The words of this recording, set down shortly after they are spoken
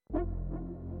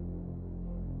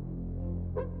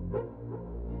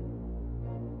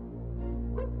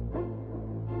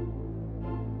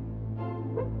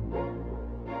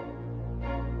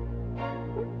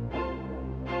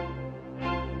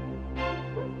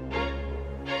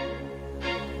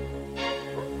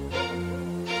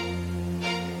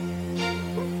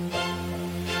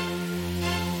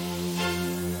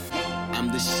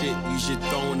use your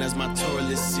throne as my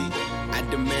toilet seat. I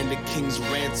demand a king's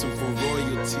ransom for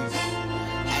royalty.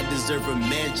 I deserve a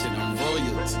mansion, I'm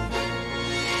royalty.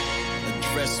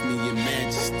 Address me, your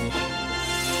majesty.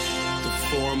 To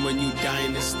form a new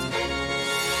dynasty.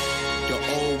 The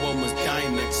old one was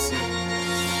dynasty.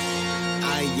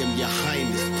 I am your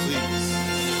highness, please.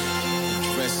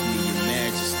 Address me, your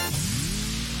majesty.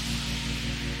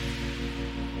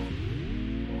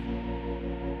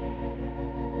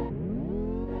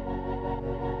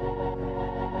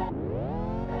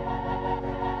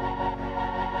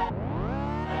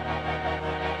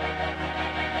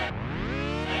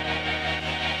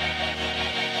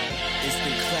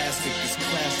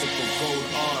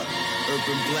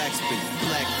 Urban blacksmith,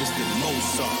 blacklisted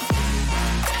Mozart.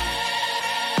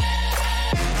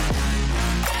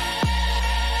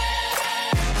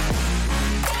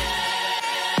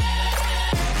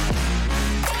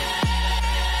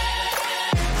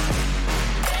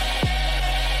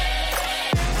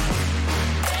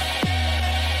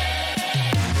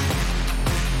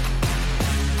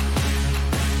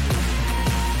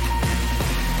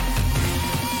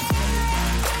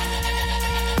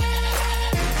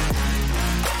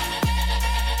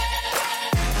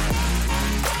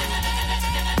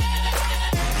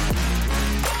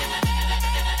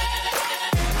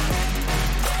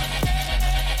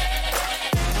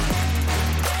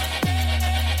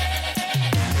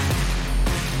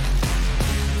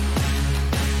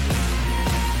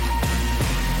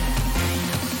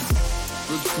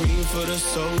 For the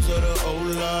souls of the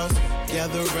old lost,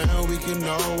 gather round, we can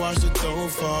all watch the throne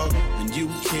fall. A new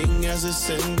king has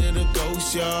ascended, a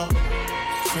ghost, y'all.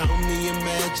 Crown me your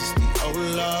majesty, oh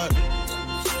Lord.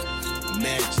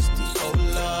 Majesty, oh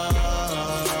Lord.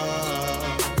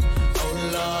 Oh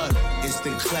Lord,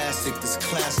 instant classic, this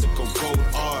classical gold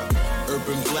art.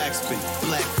 Urban blacksmith,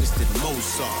 blacklisted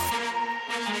Mozart.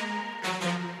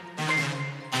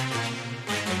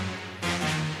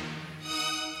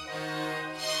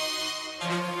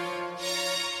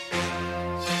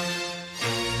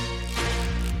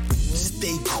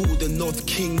 The North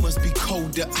King must be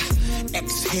colder.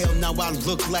 Exhale, now I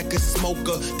look like a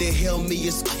smoker. They hail me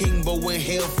as king, but when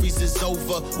hell freezes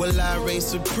over, well, I reign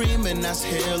supreme, and that's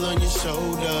hell on your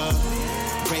shoulder.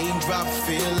 Raindrop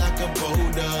feel like a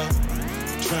boulder.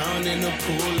 Drown in a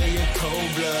pool of your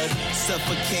cold blood.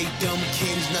 Suffocate them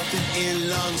kings, nothing in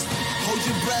lungs. Hold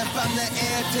your breath, I'm the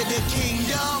heir to the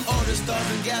kingdom. All the stars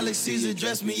and galaxies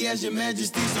address me as your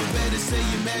majesty. So better say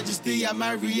your majesty, I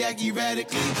might react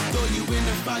erratically. Throw you in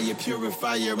the fire,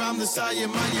 purifier, I'm the sire.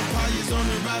 My empire's on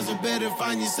the rise, and better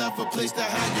find yourself a place to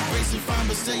hide. Your grace and fine,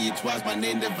 but say it twice, my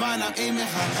name divine, I'm aiming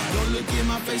high. Don't look in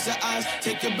my face or eyes,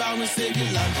 take a bow and save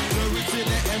your life. Glory to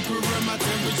the emperor, my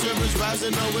temperature is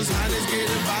rising. Oh, his highness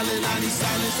getting violent, I need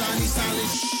silence, I need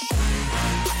silence.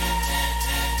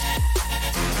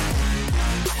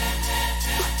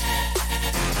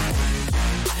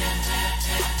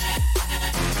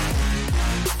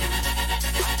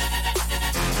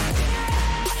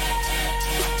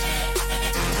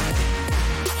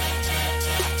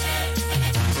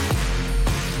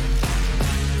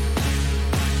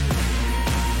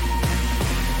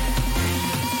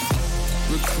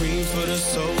 For the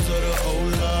souls of the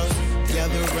old lost,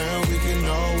 gather round, we can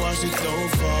all watch the throne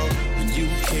fall. The new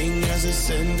king has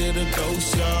ascended, a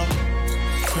ghost, y'all.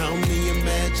 Crown me your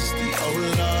majesty, oh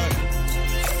Lord.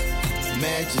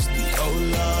 Majesty, oh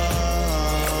Lord.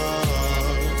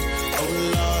 Oh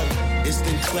Lord,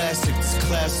 instant classic, this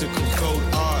classical gold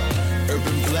art.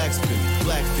 Urban blacksmith,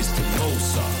 blacklisted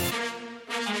Mozart.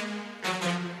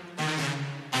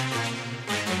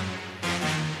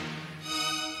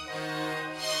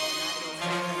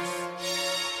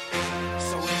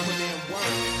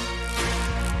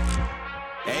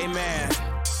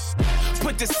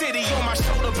 The city on my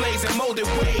shoulder blades and molded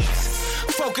ways.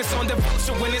 Focus on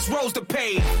devotion when it's roads to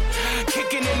pave.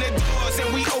 Kicking in the doors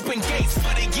and we open gates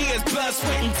for the years, blood,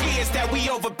 sweat, and tears that we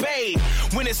overpaid.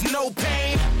 When it's no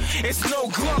pain, it's no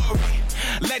glory.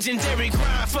 Legendary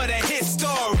grind for the hit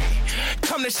story.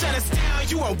 Come to shut us down,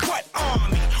 you on what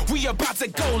army? We about to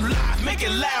go live, make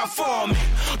it loud for me.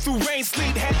 Through rain,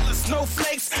 sleet, hail, and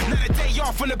snowflakes. Not a day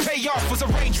off when the payoff was a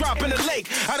raindrop in the lake.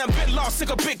 I done been lost,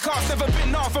 took a big cost, never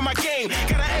been off of my game.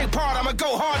 Got an A part, I'ma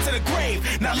go hard to the grave.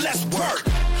 Now let's work.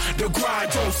 The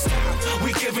grind don't stop.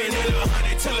 We giving it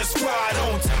 100 till the squad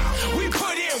on top. We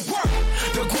put in work.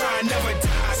 The grind never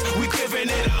dies. We giving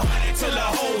it 100 till the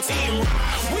whole team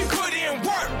rise. We put in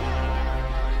work.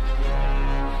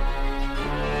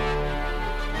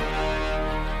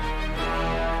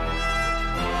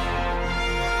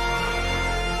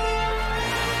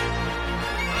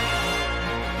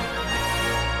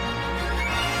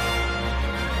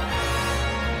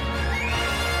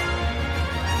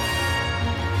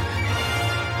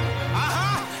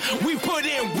 We put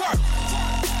in work.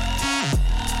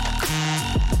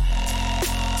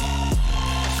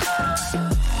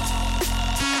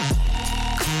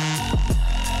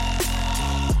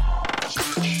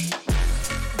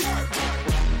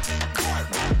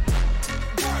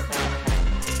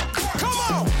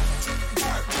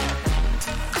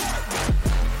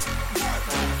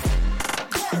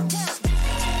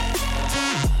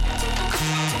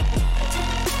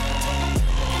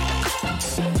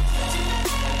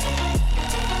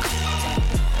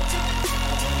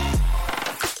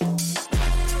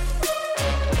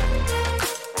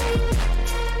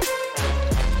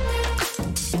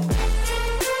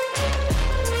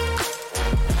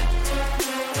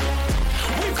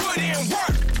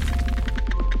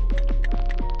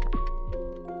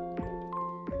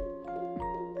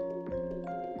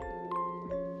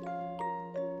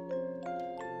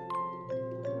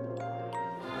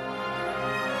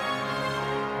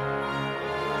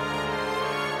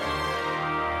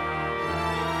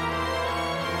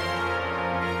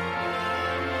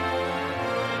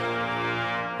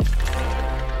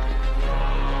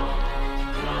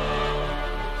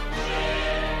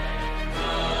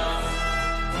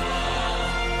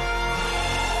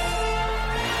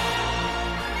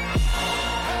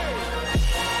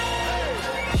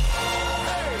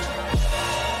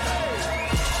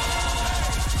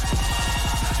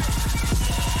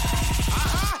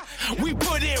 We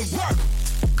put in work.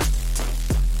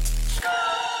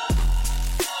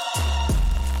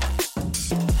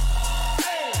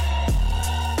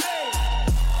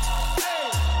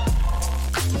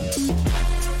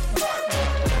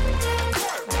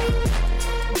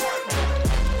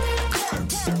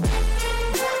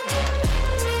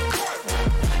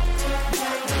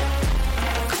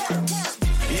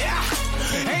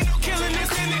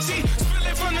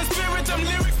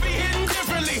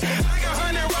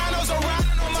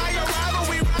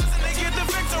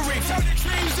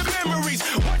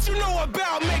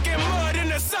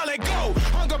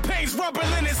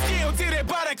 Rumbling and steel, did it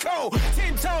by the code.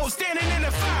 10 toes standing in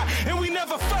the fire, and we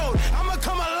never fold. I'ma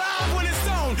come alive when it's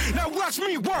on. Now watch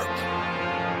me work.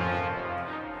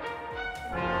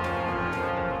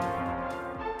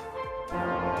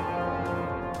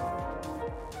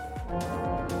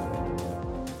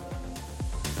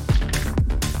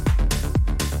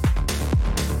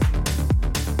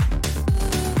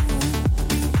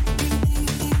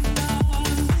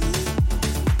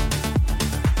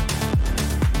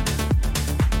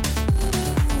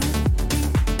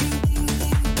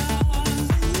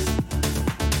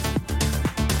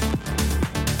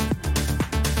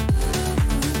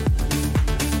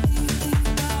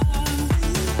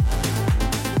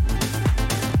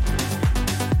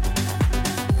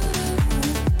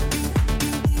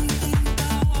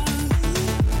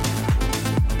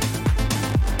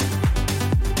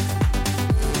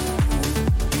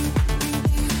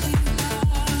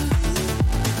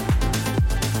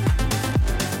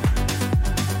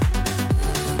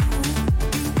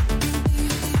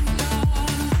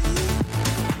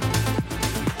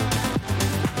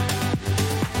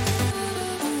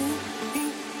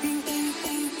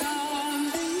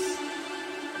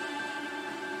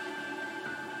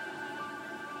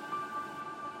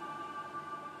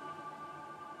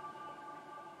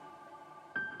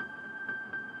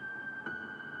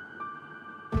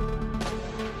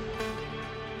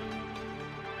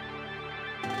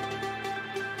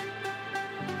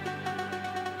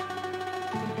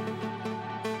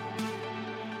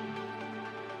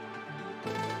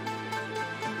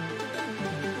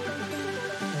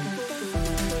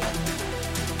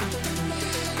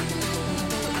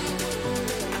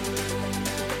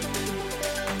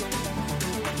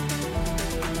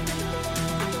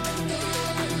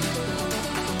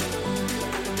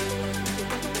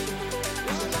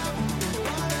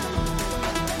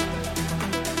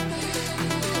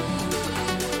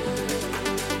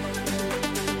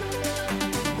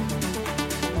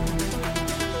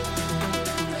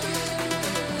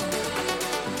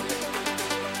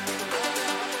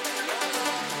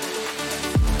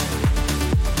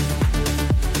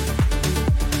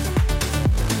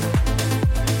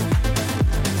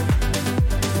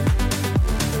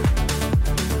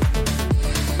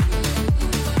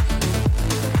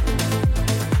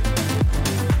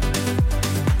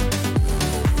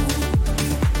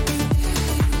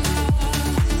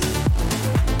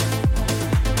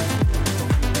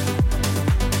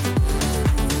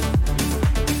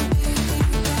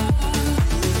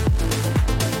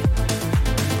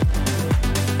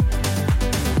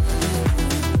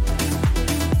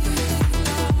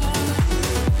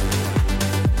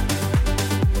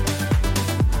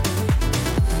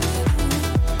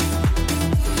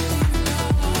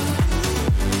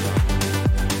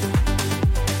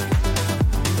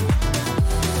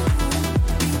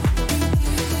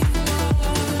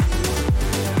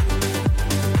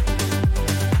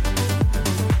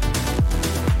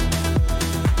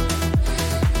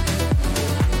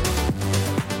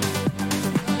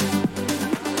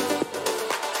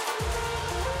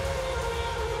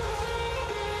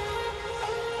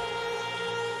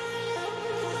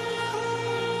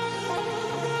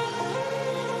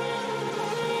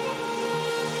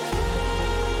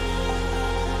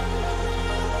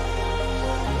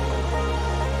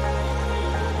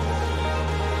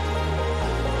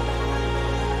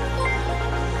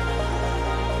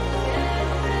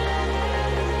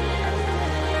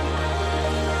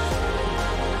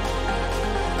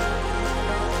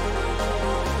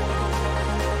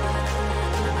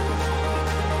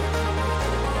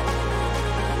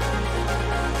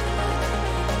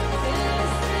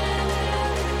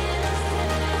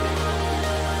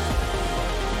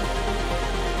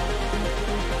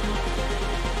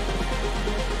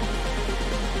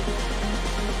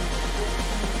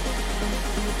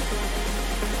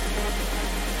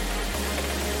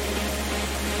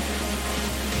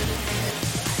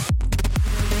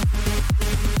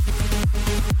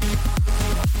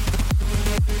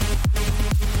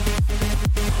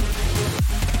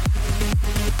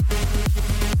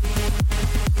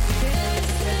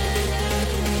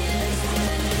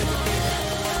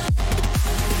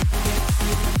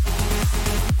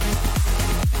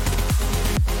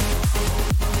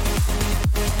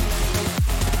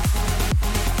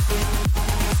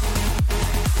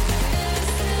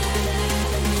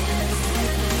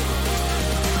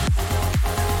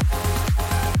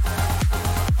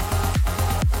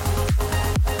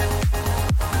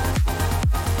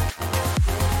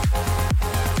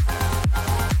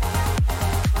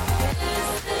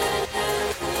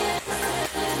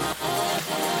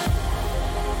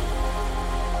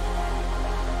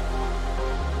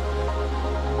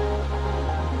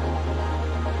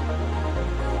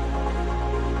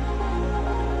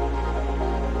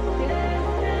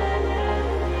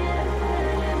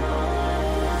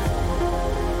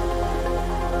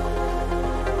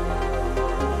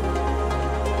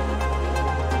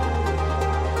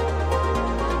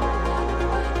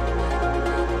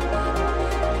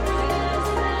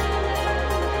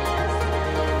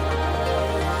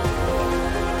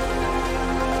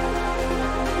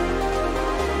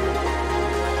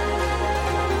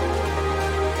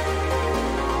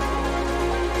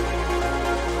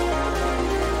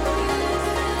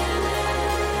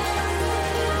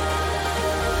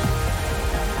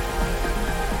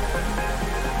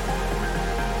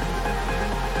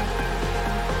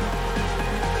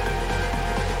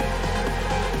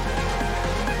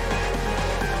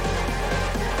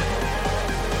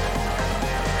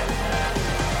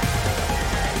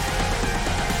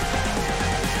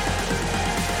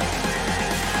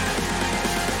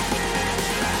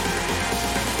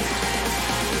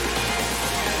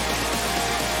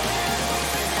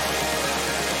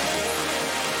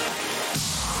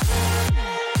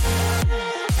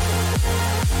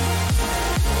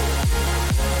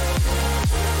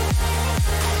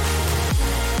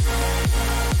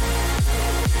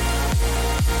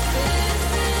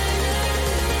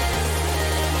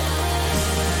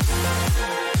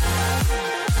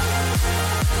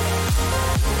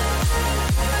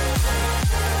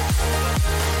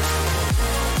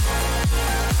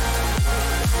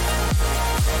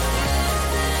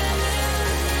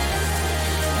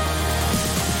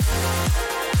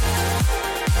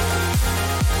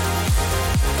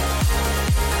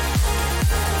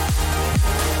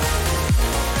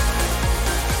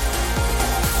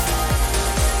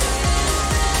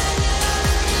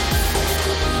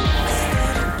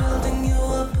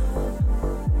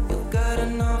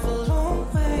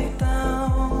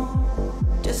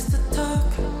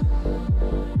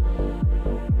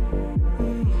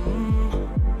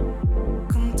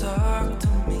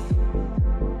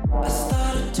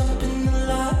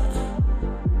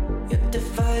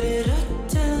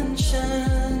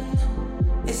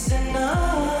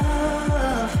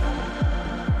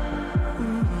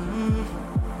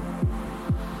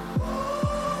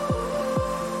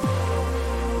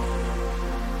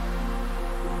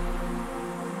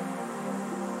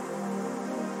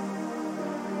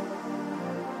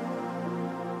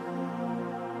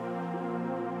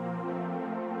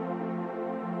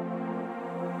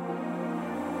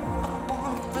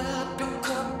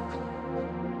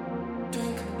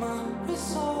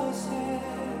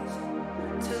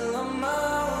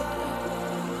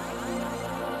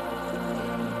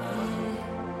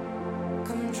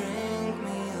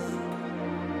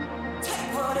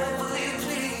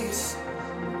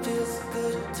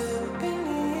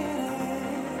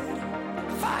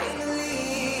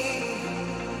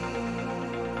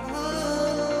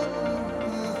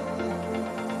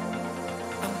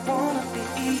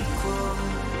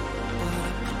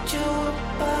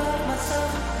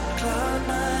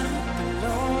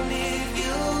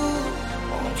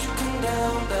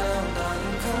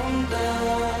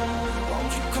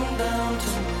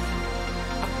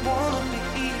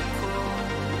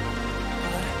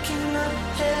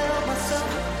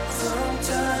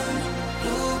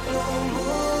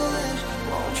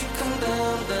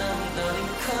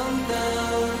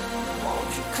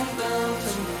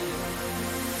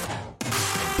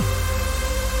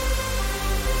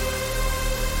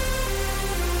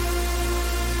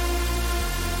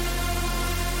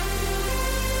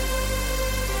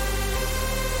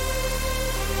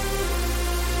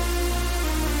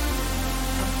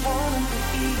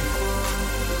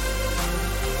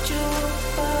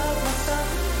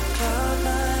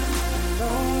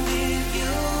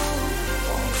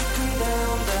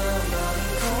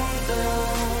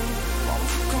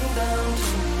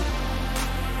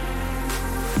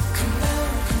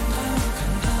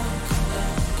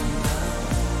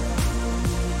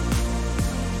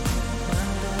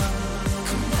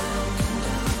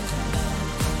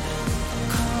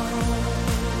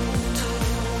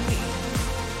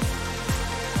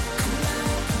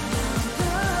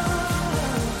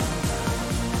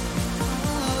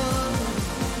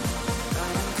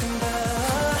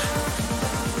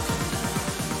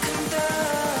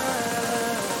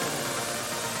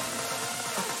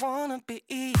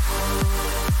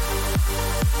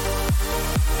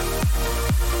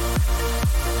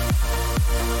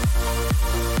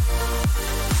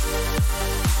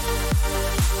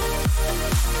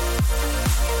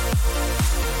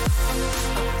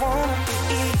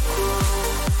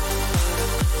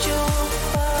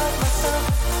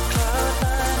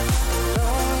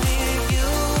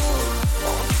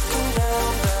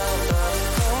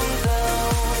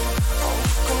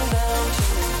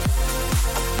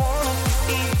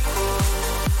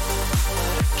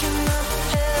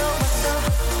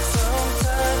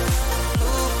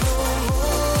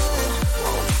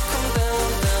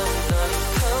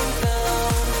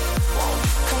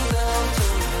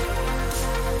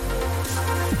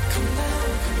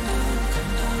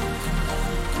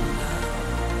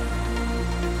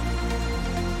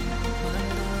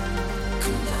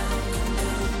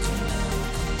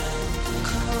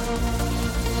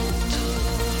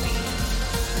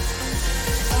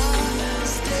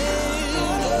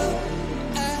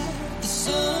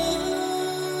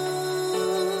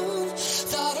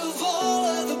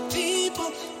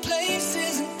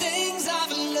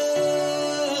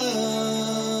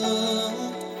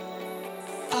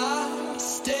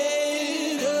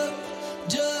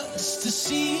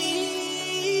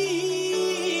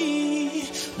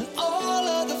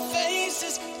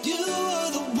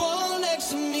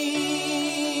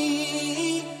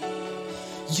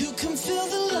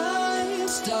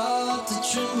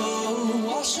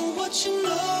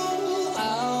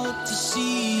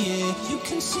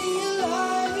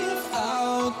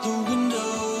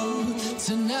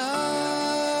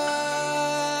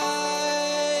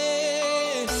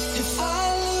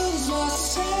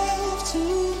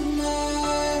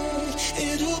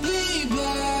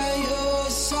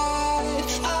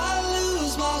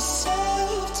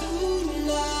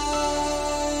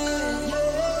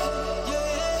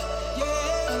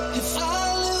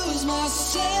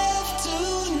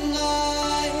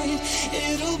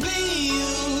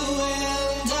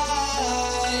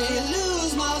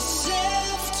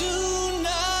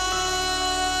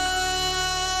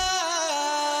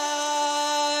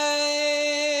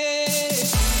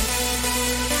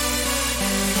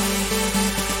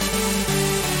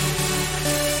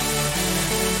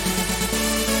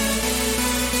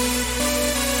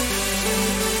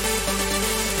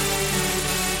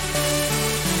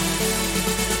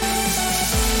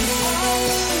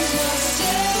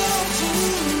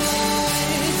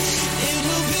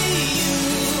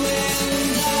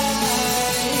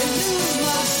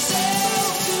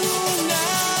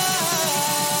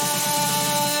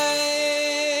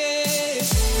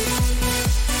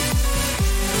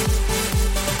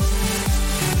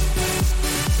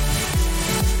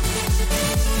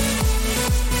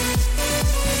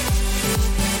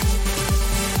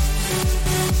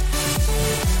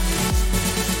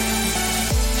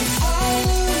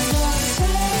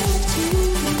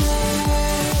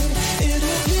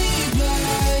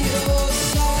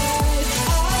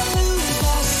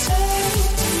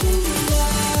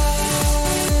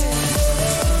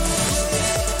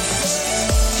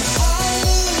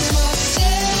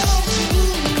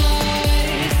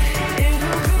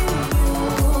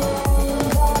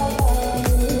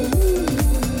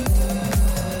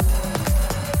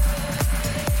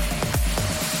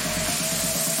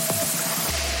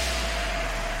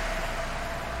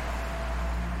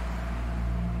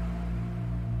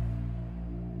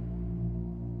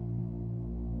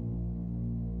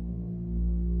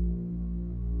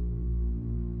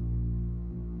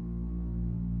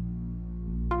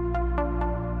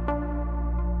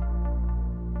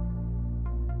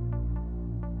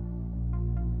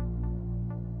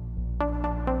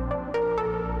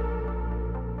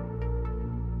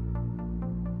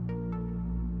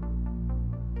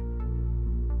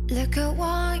 Look at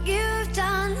what you've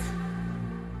done.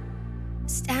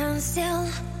 Stand still,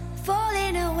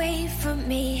 falling away from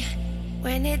me.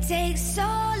 When it takes so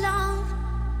long,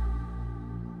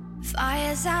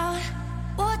 fire's out,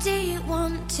 what do you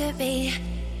want to be?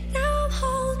 Now I'm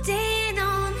holding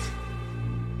on.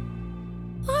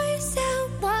 What you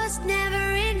said was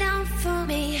never enough for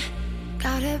me.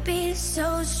 Gotta be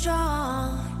so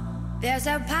strong. There's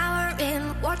a power in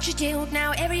what you do.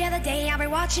 Now every other day I'll be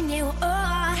watching you. Oh,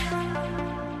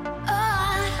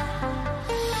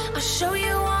 I'll show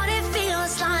you what it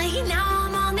feels like. Now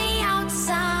I'm on the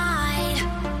outside.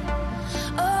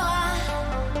 Oh,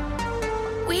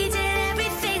 we did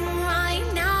everything right.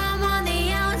 Now I'm on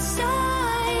the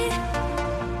outside.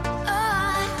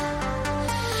 Oh,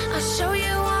 I'll show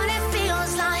you what it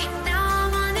feels like. Now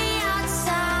I'm on the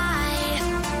outside.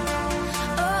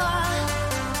 Oh,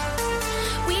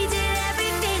 we did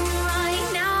everything right.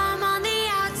 Now I'm on the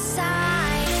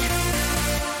outside.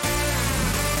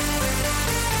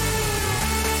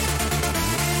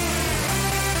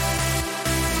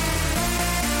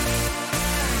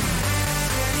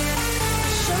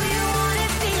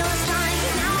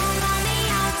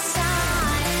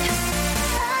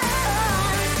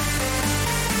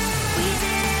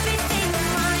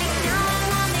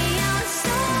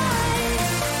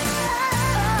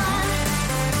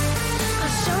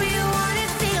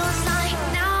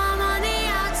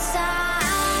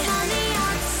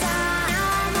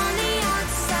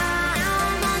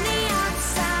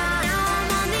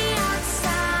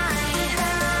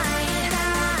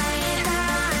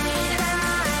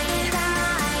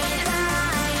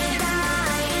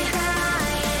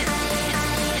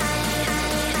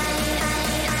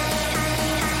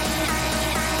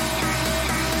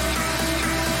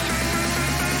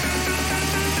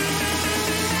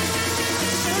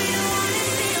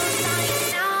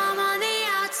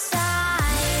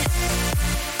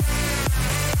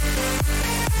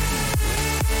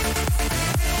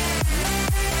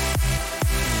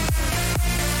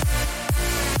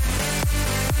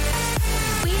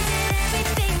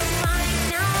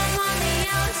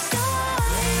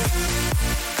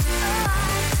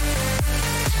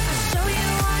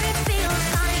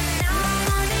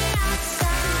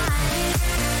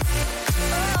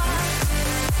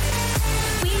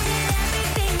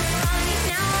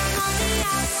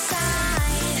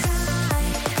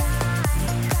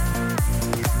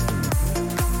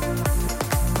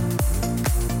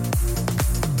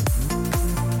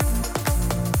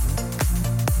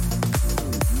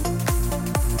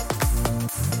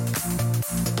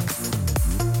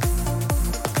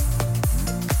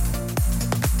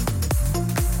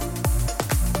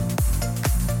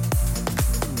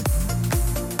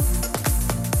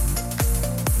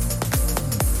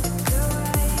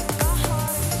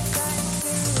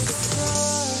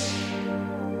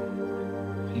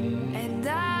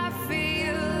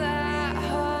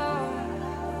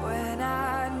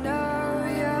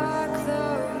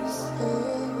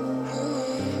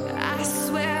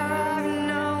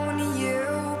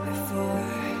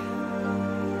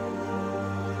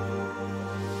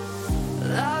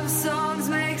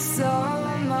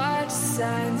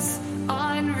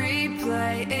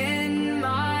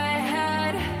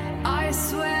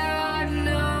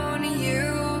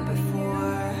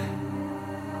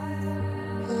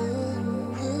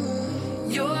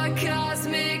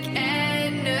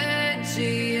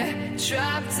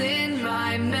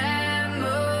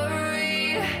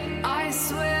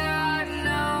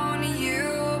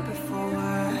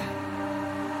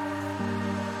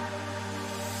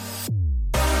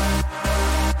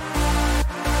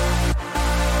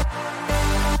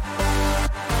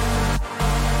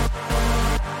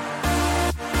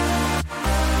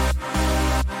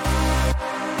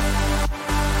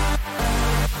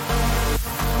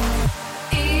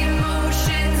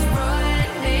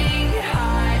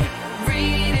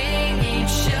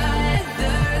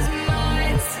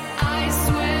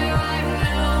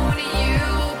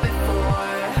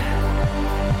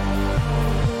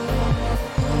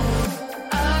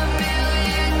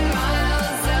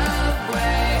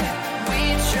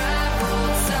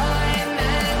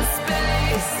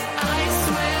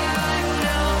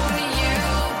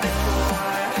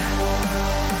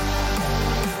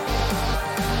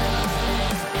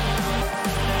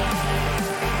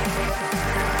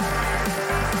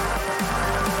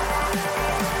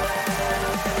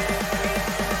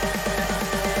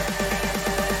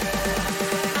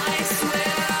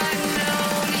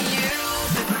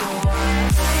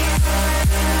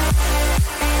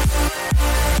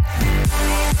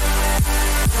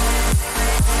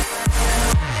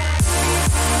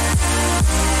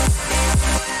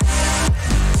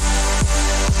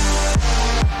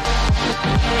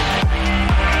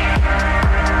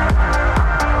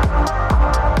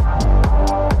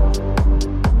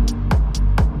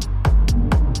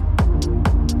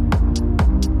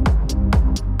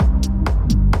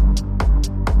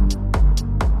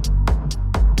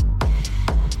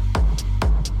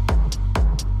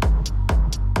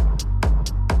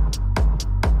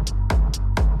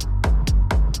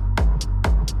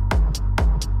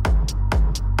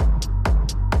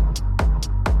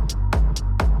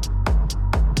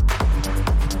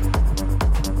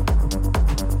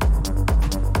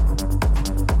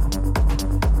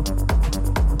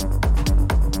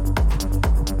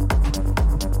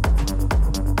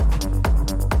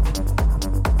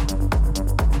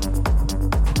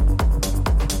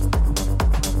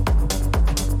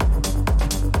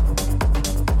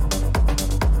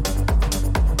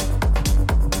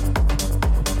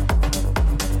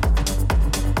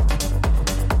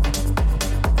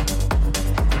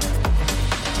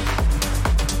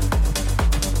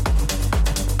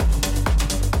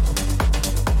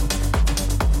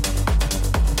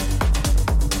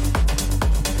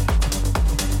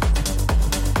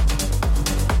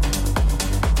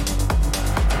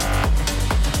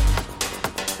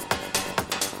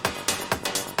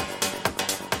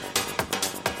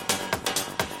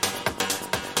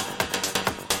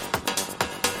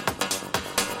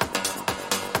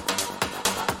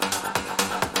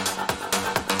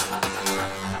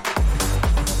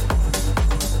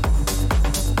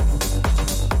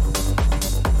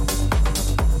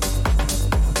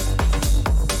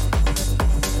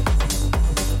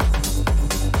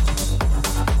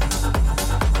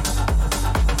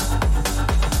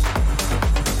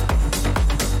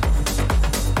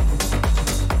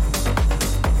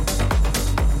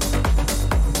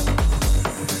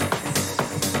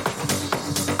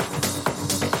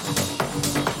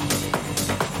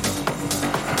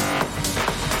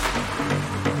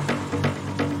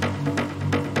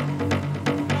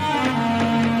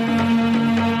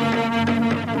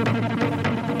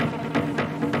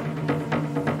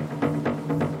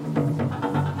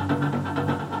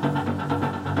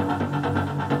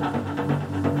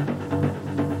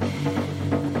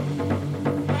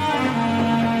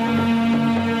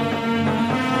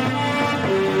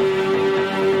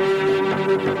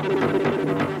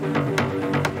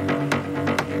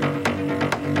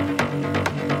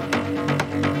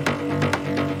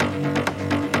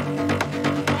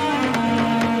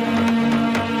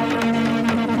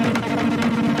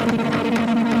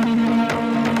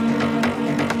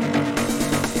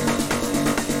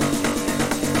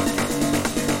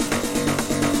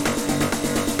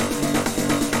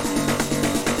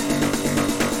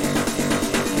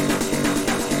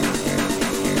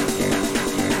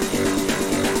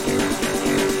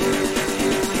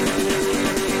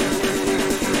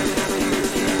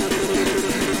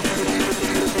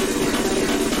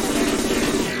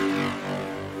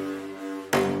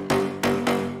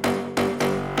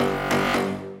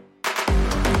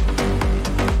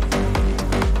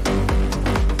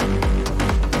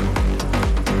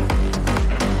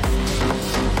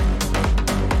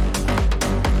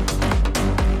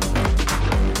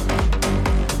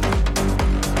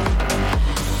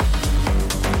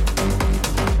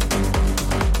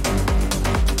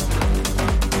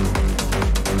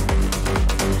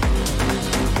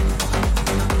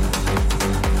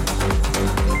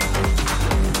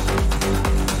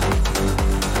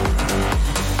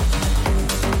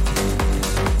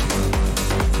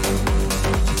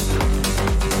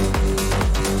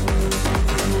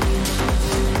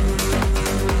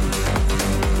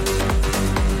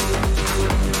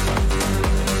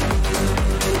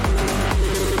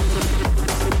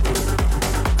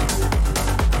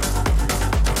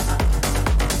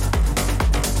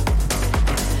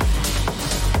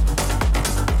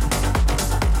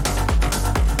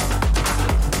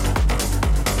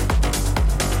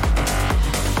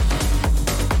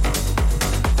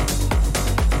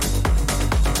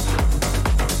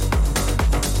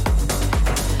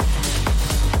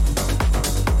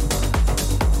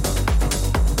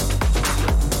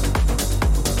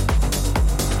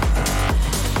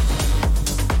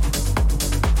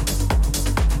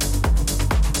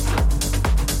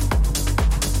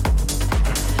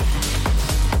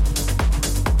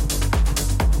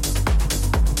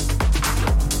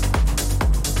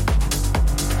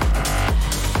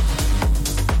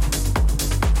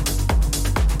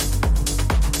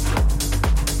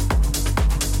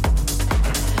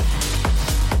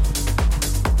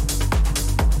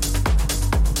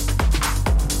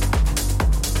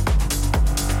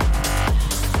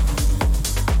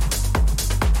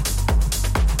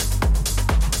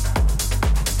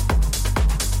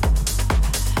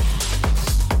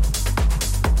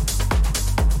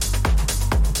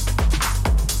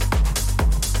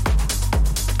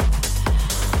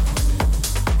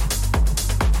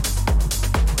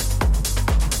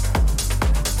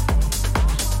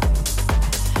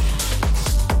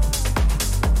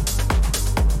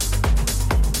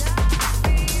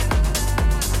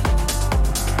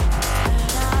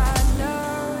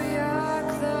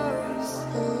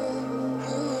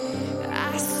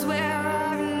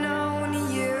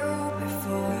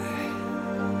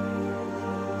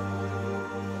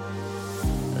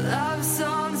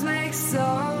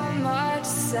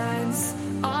 sense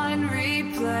on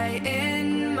replay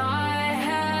in my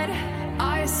head.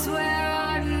 I swear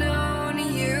I've known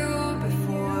you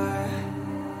before.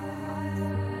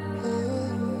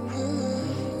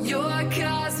 Your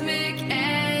cosmic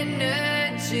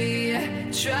energy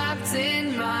trapped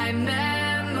in my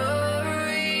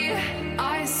memory.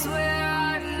 I swear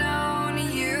I've known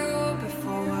you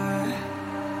before.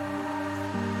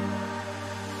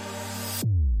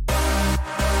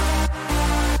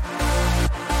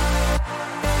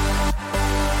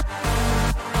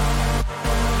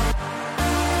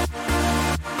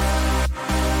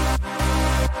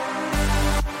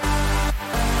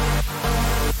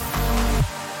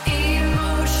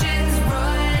 Emotions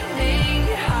running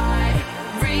high.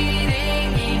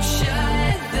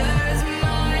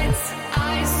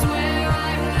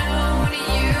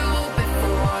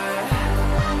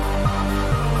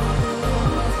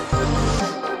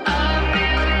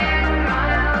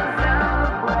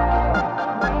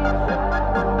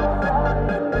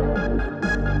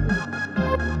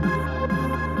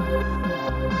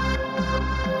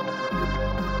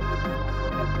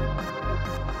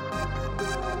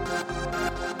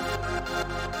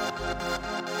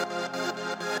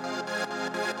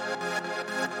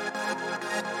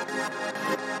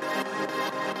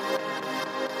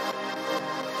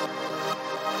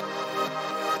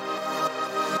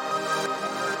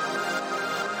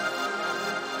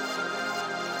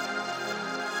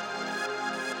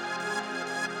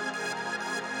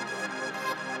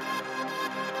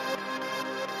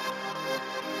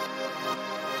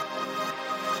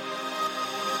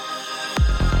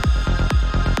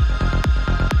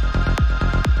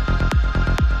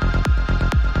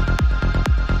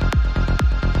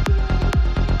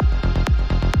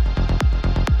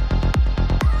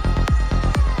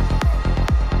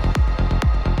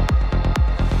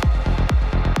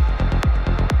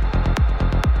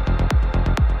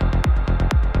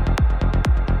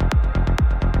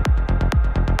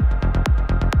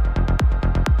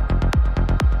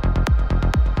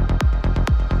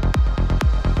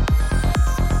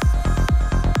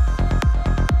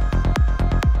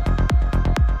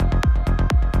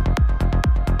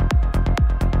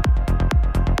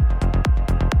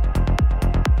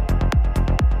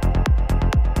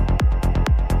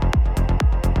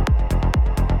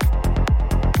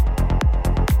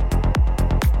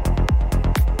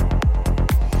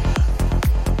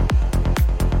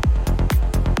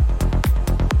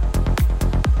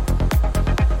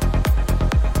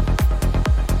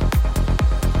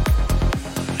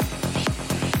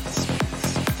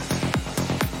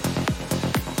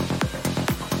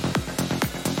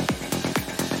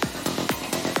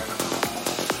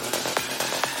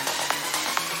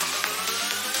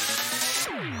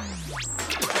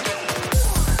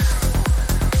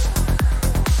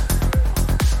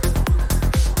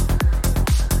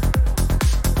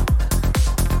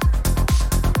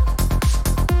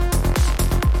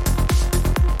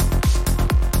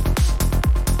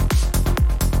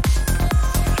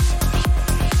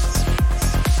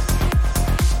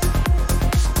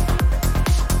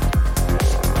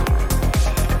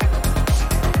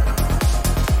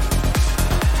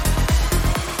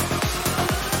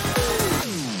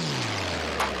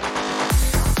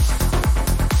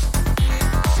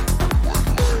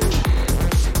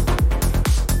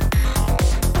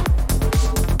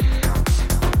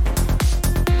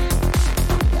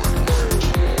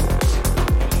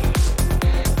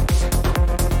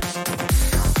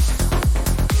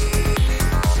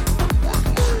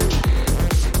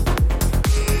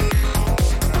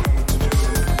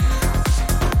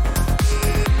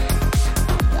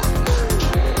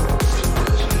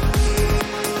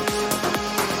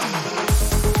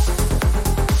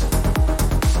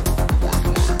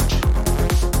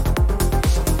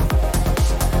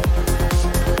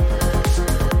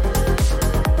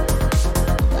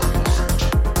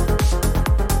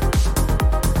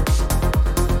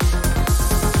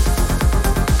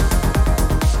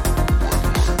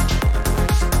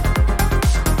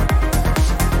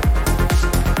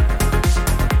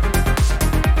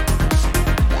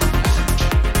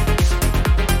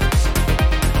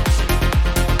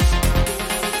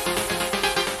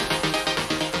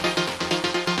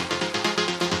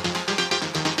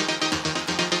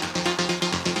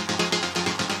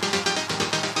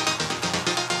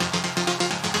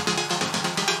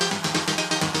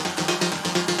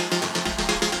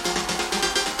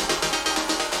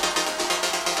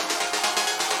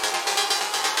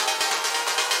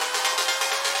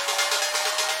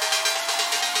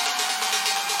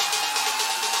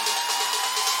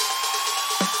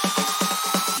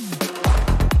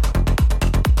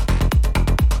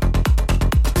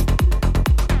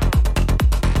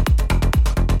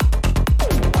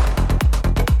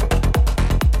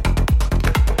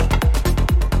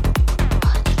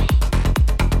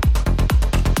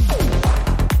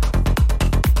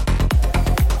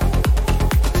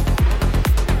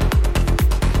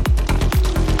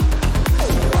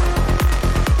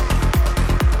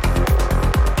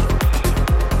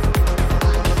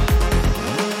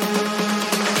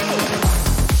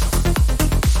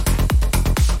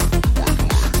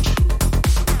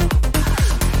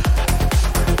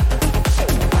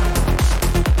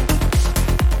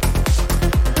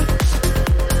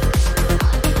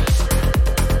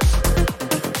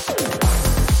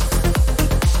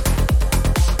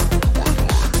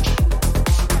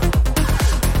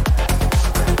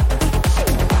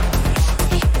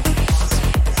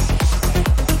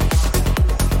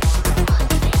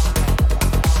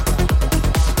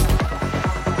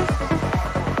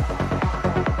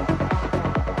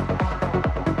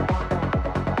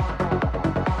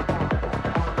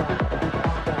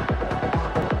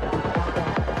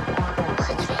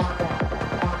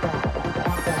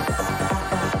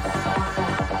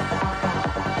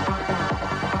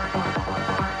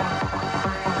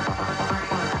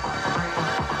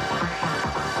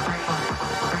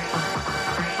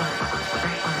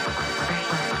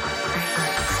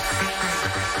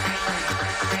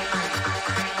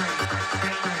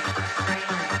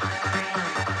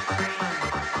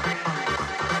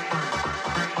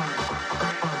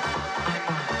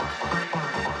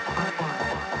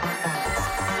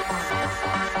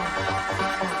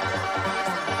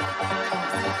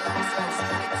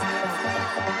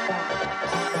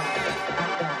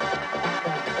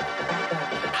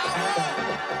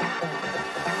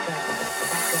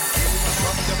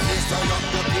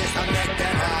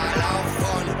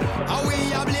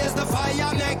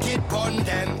 make it pun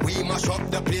them. We mash up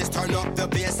the place, turn up the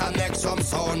bass and make some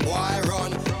sound, boy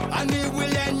run. And we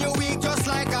will end your week just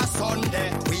like a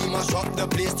Sunday. We mash up the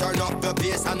place, turn up the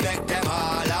bass and make them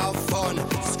all have fun.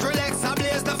 Skrillex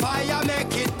ablaze the fire,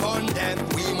 make it pun them.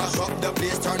 We mash up the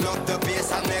place, turn up the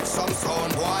bass and make some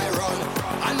sound, boy run.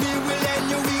 And we will end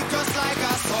your week just like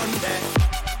a Sunday.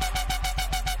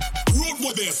 Road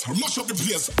with this, mash up the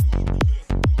place.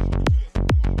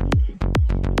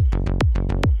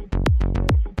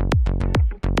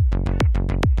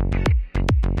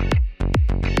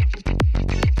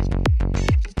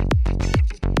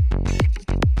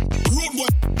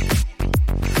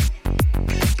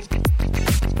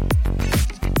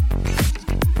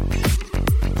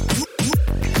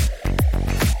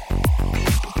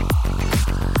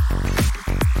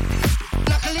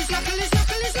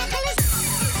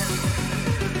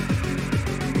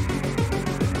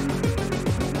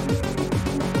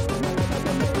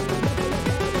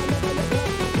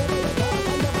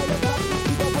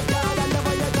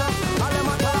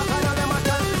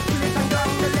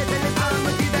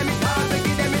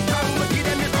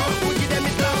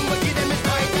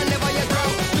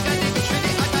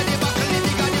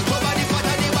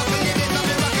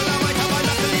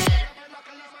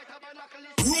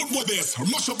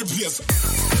 Mash up the place.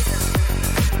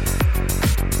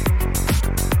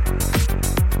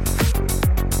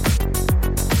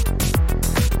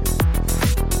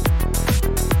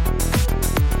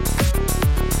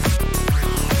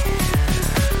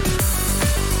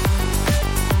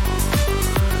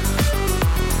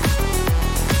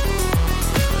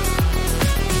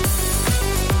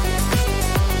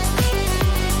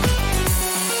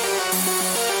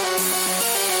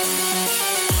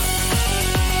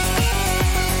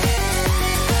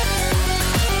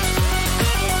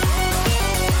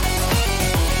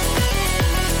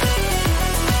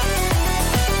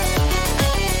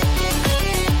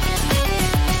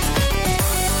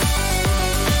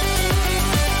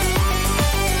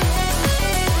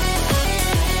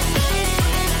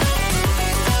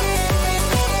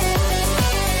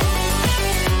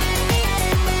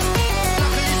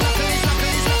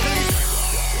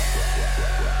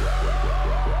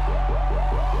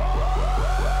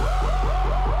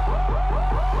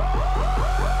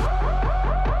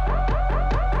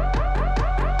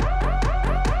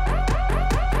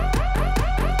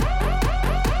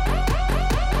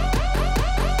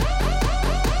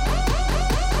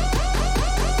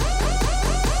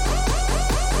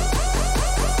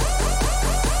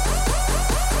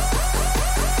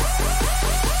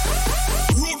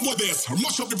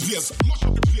 Mash up the place. Mash up the place. Mash up the place. Mash up the place. Mash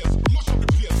up the place. Mash up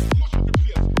the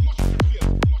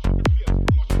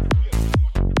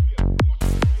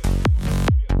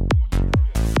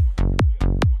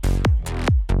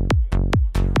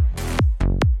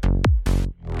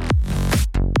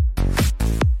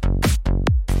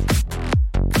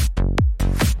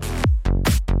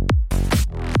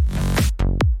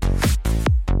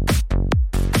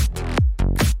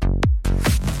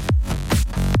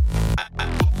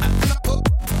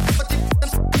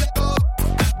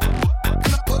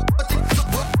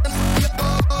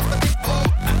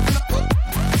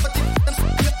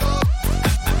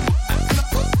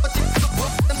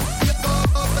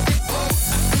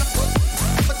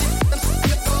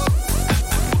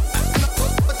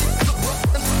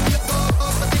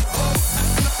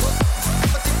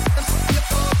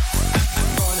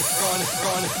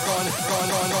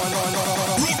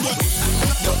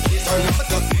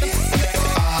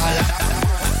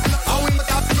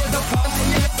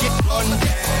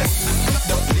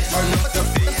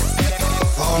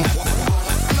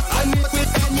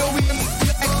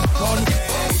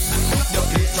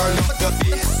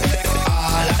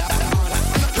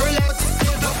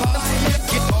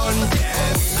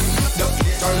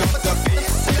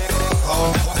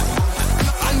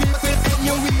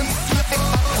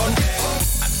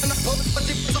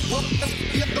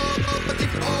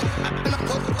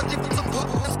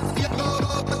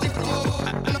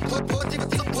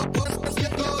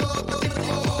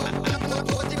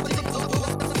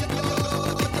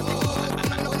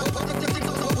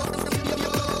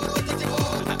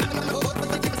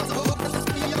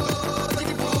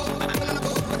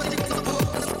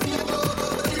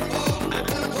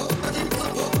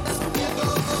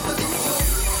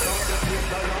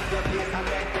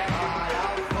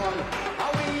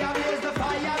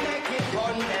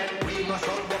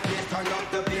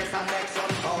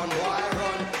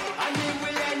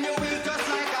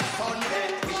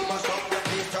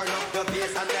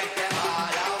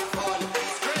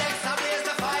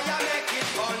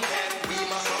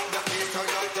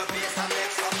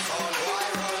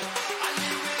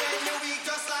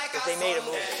because they made a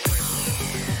movie.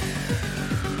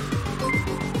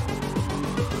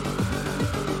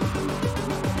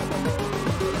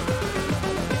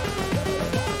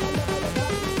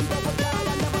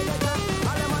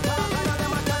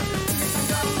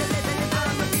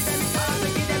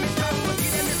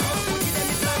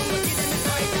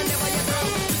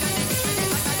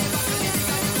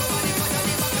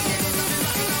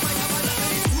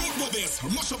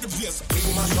 Mash up the place.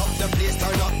 We mash up the place,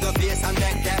 turn up the bass and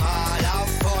make them all have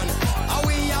fun. And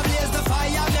we ablaze the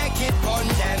fire, make it fun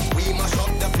them. We mash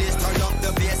up the place, turn up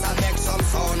the bass and make some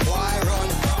sound, boy run.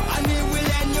 And we will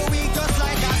end your week just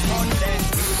like a Sunday.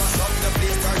 We mash up the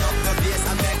place, turn up the bass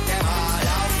and make them all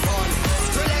have fun.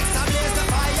 Skrillex ablaze the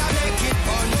fire, make it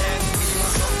fun them. We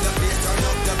mash up the place, turn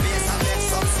up the bass and make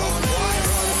some sound, boy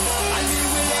run. And we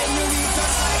will end your week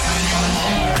just like a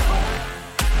Sunday.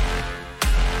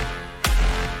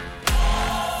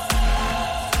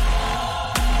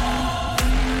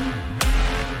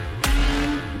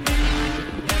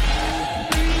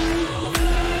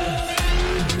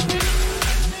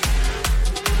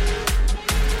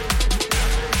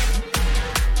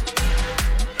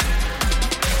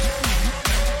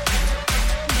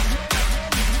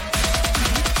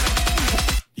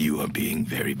 Being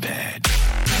very bad.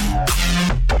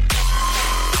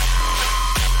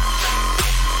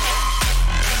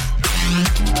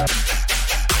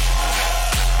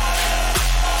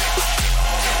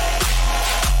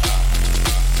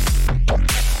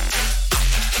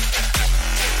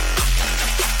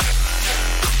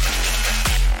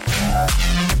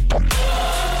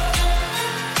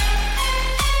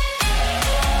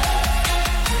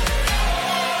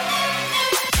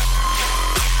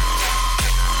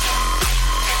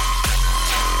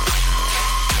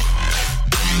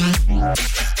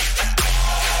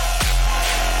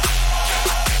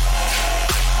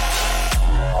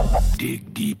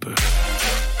 Dig deeper.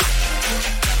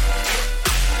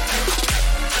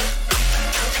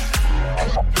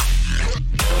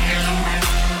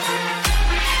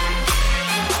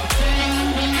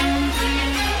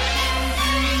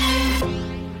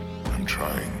 I'm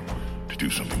trying to do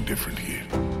something different here.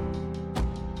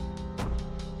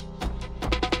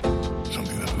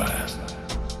 Something that lasts.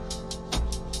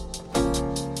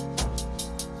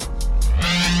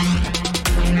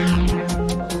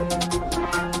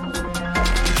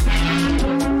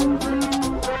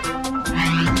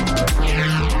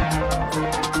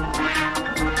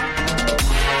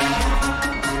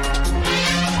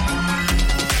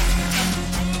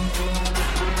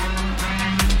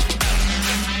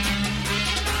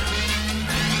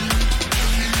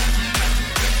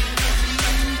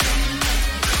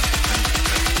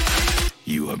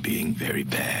 Being very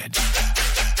bad.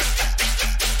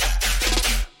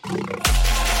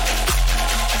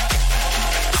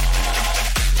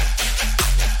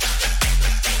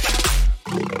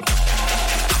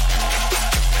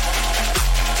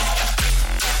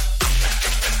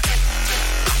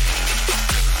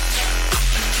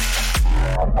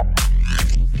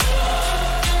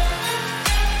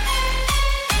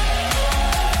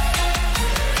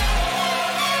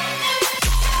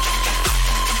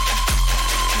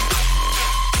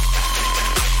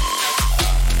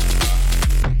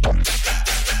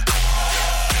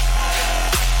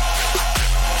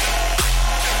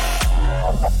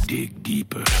 Dig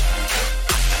deeper.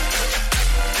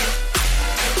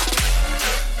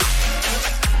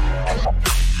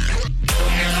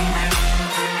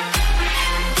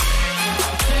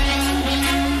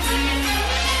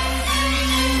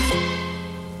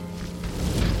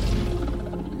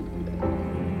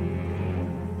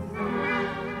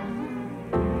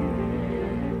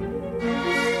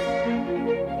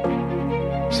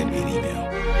 Send me an email.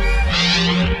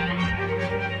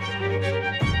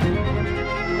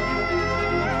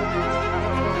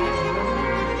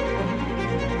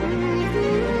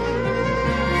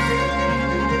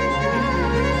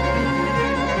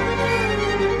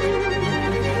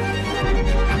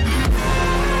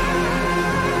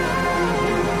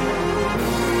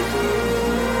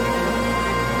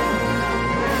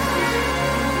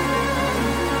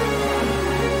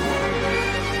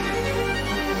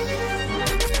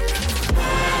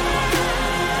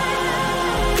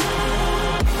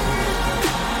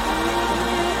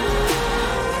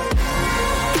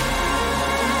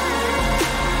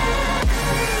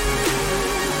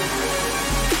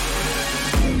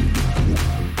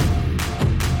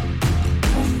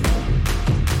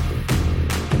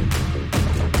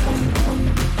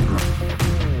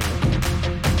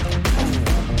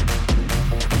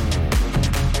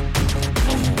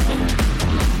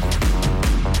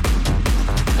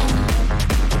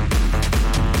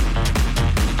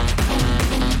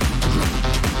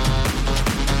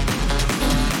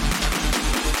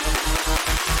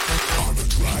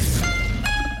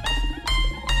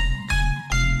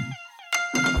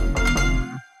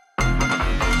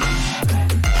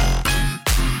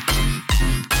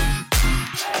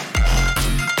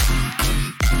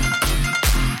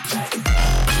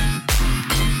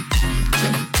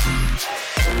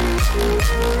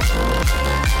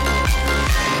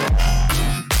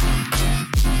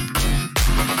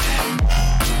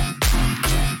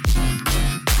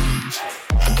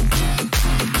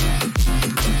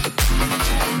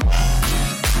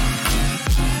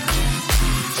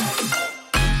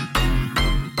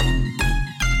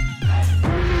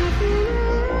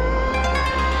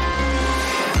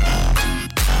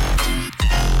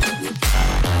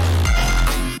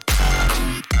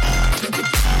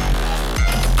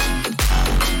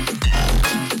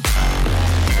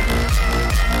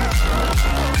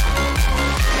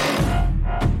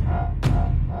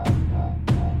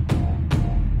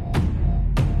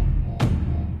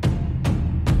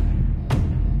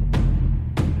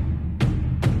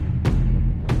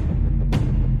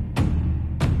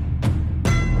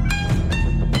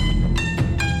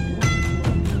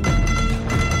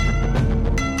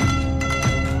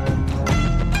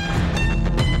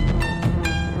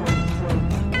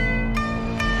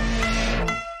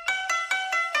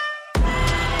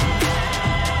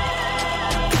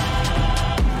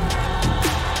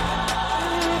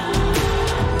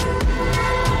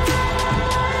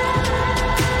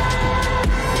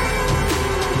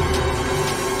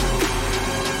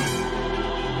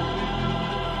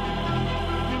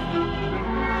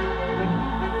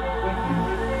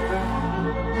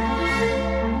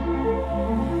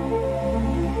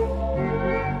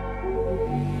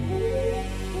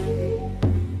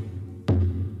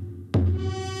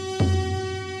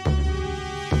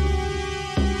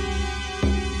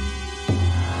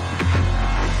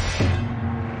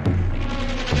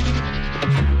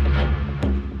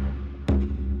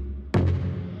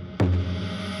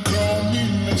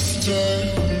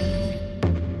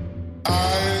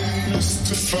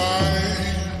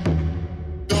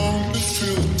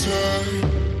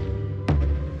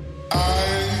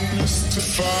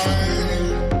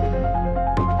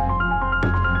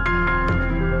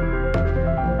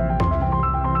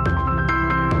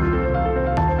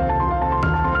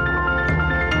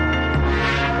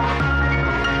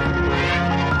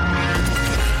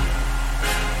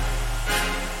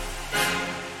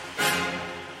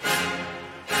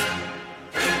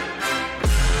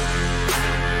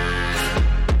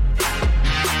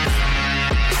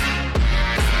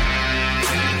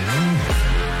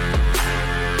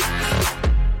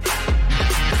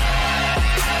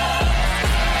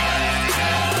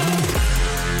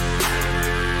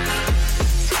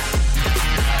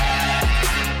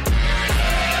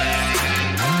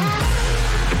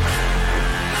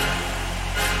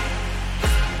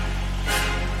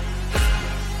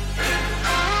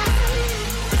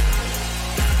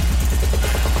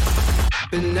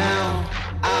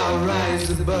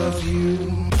 Above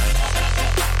you.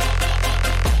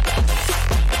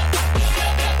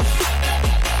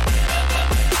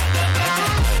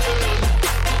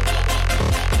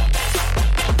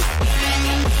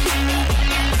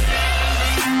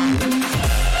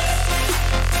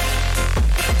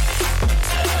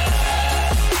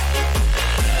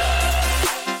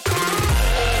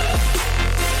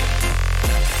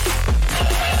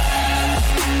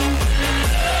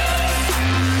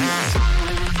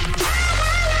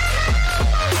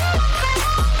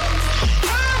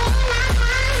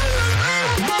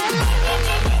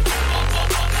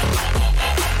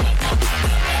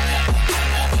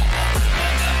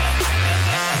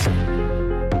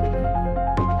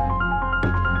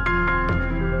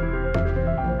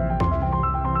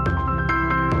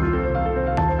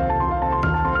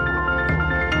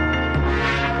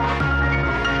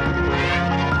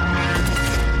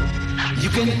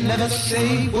 Never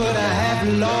say what I have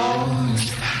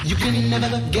lost. You can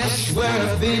never guess where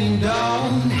I've been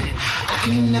done. I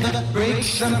can never break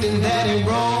something that ain't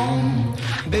wrong.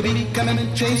 Baby, come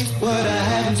and taste what I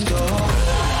have in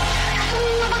store.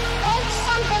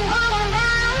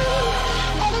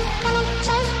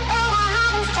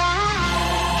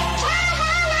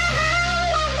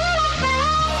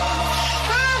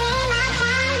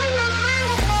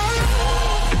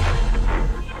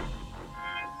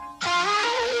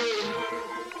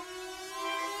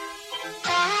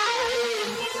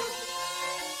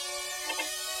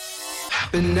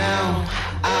 But now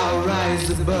I'll rise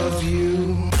above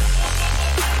you.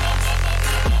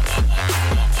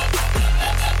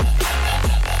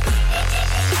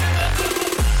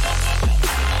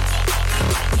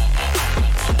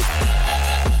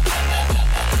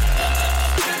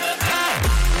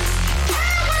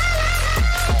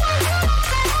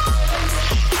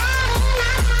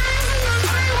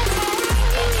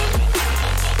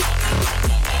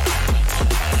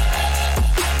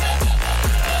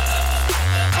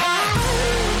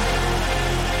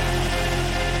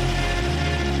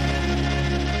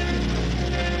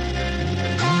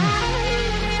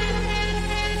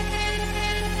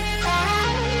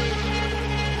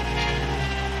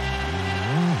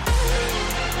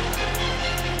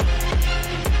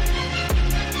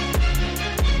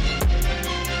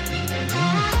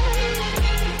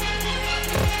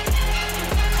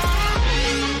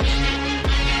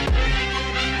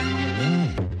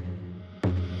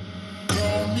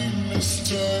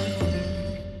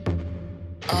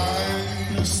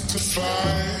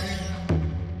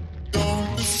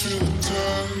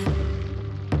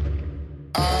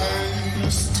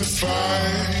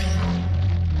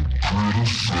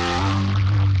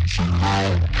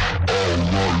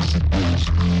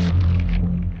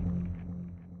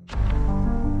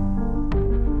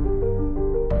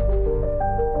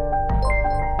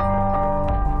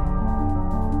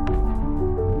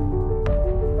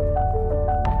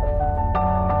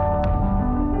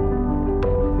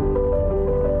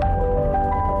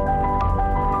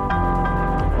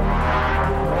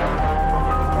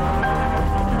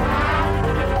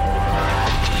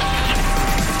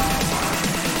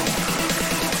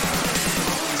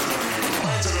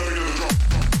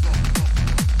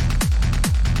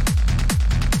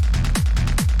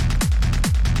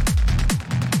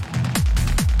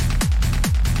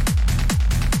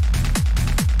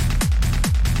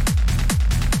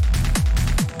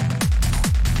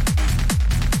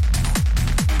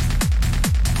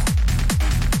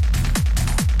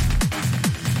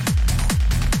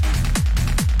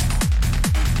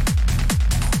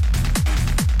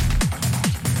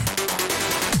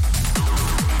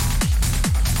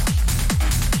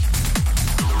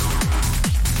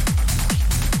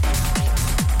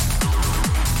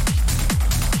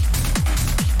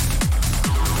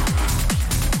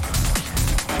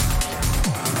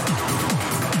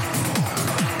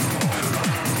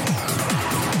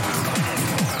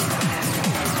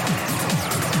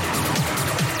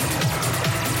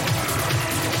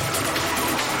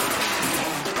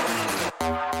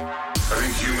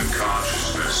 losing human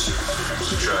consciousness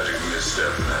is a tragic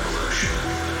misstep in evolution.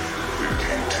 We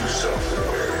became too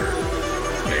self-aware.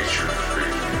 Nature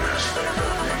created a new aspect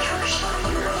of natures.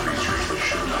 We are creatures that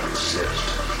should not exist.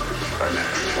 Our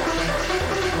natural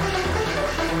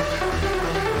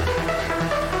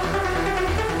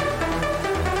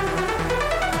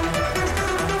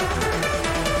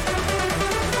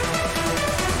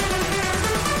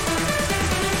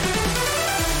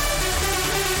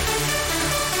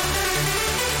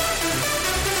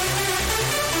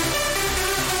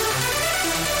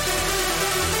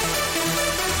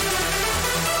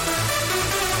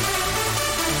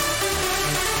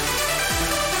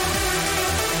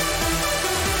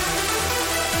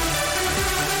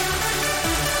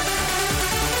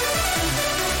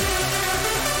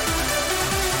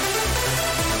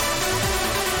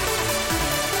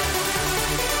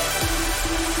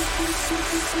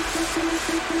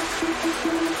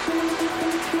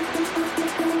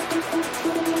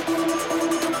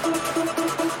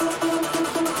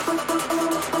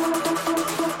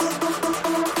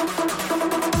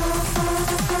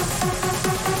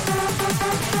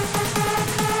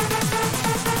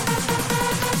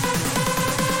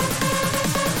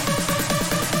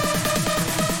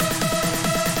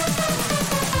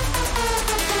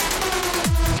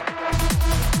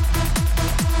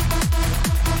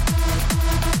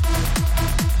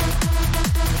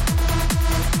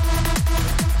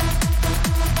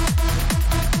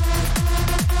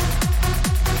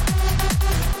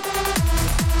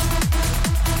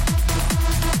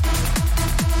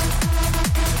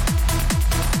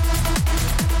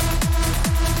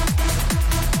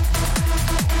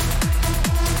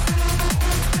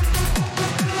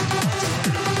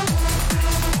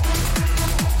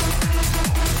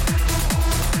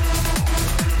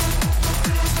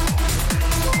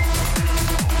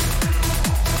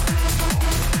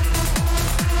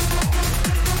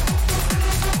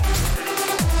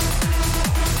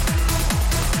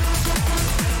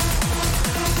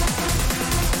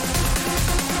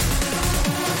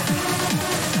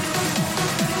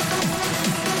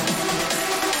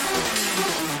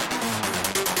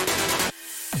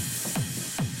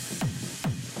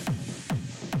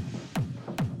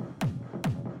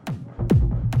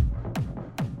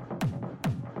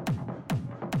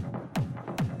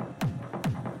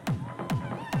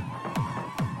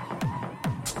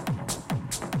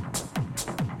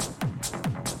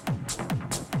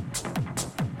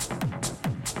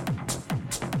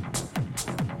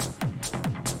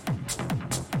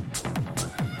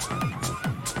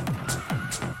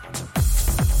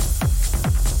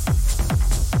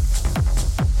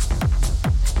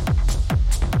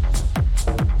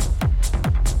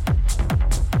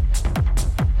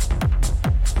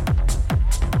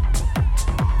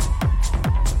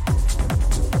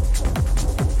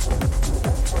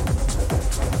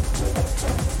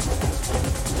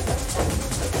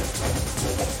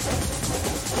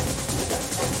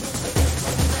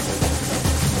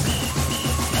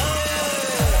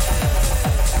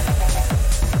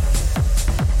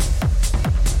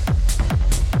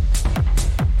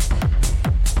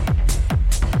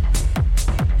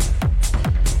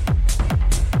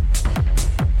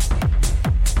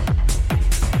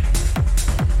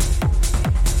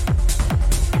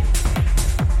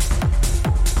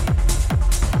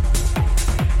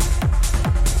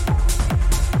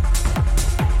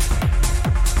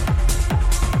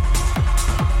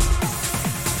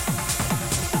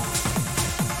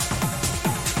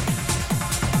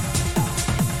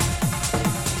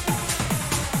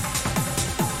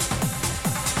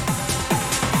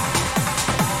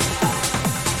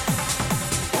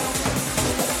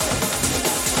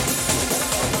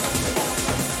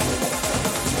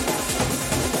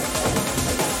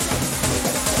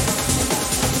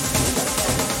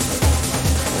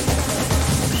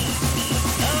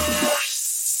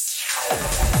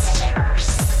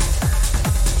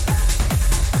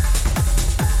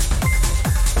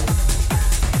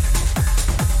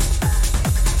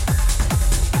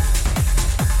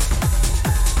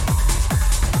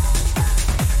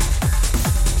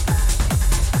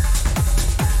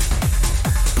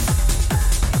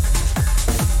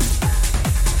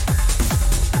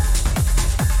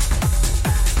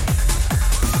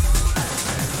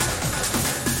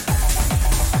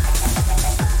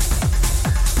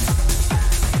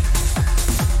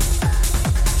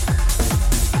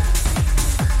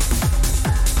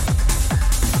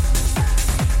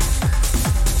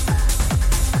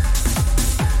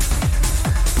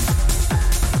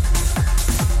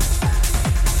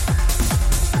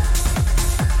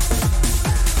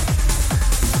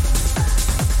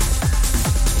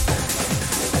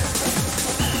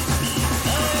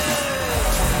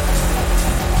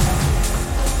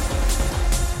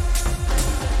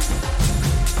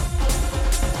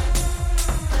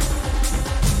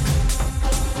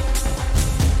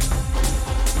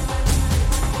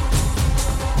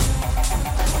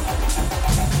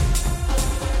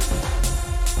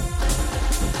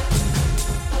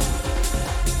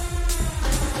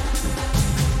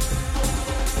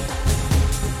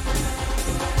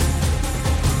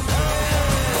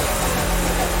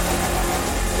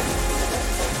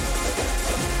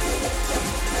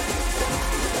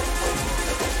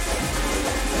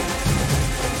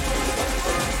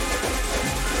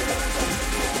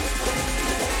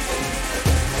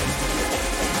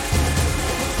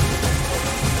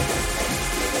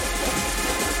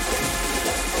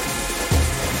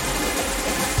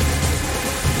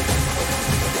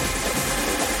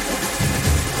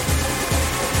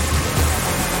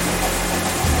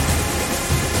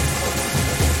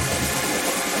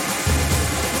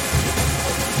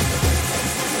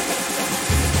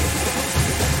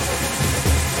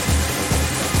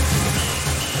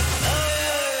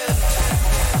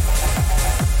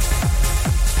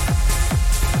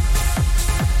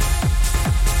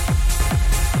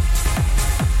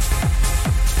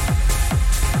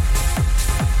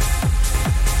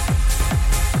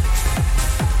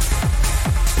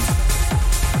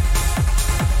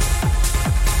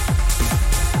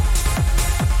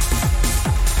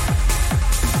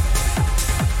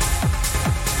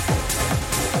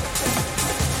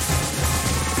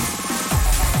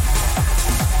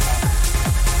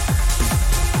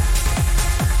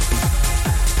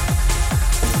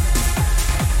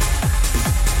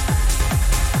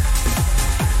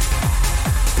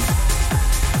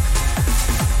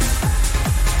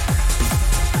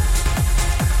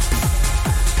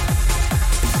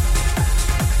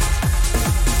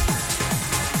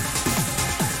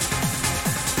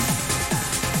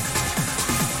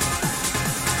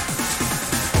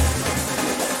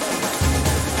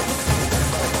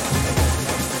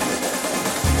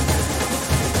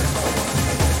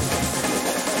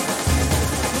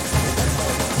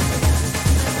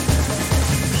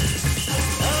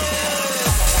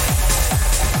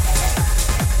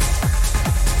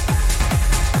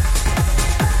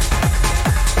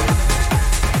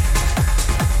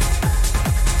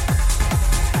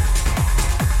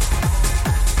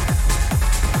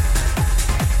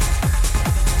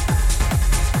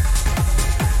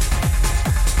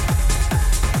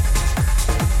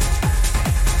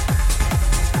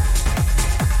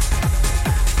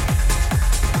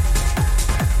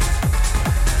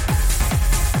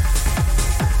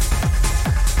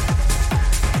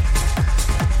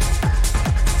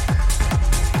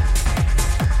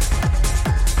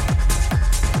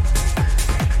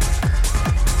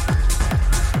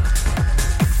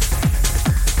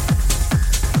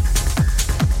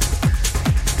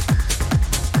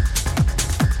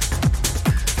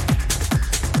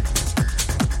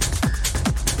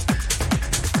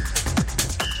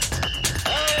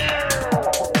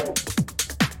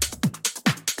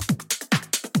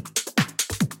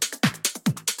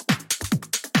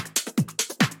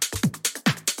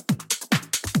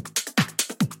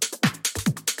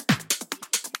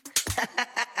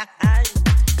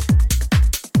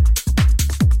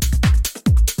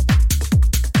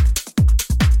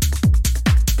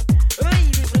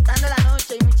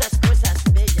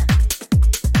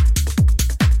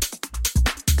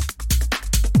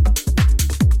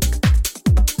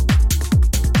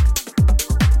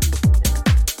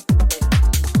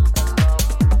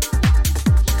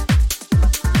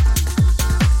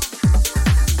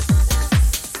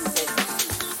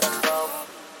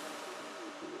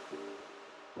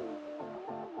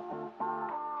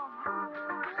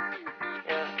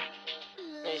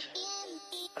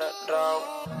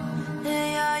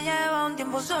Ella lleva un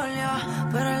tiempo sola,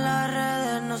 pero en las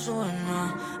redes no sube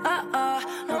nada.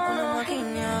 No podemos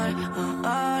guiñar.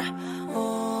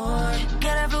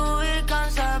 Quiere fluir,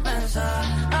 cansa de pensar.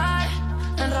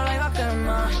 Enrola y va a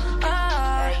quemar.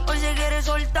 Hoy se quiere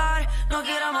soltar, no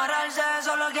quiere amarrarse,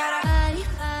 solo quiere.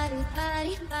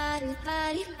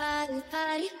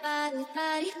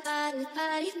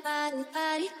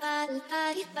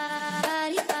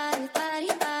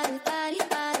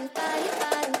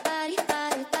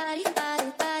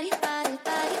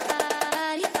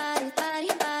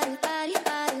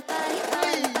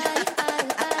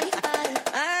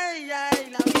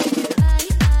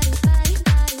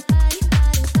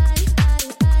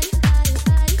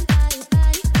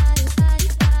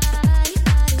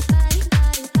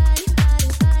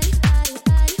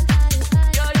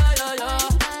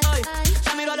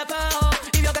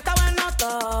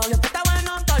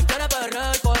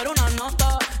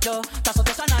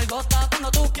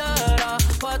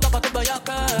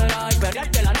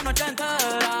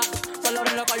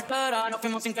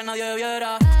 Sin que nadie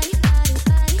viera.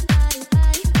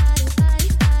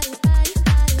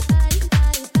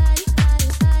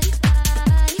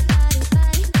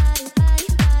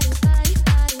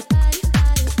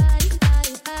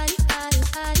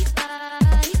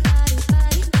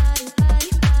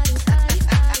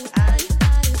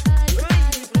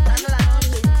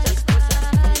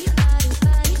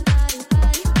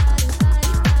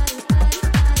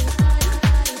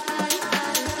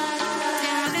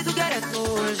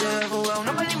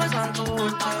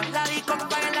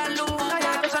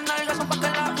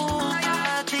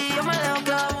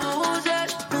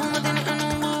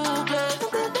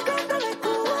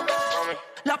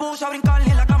 A brincar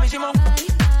en la cama hicimos.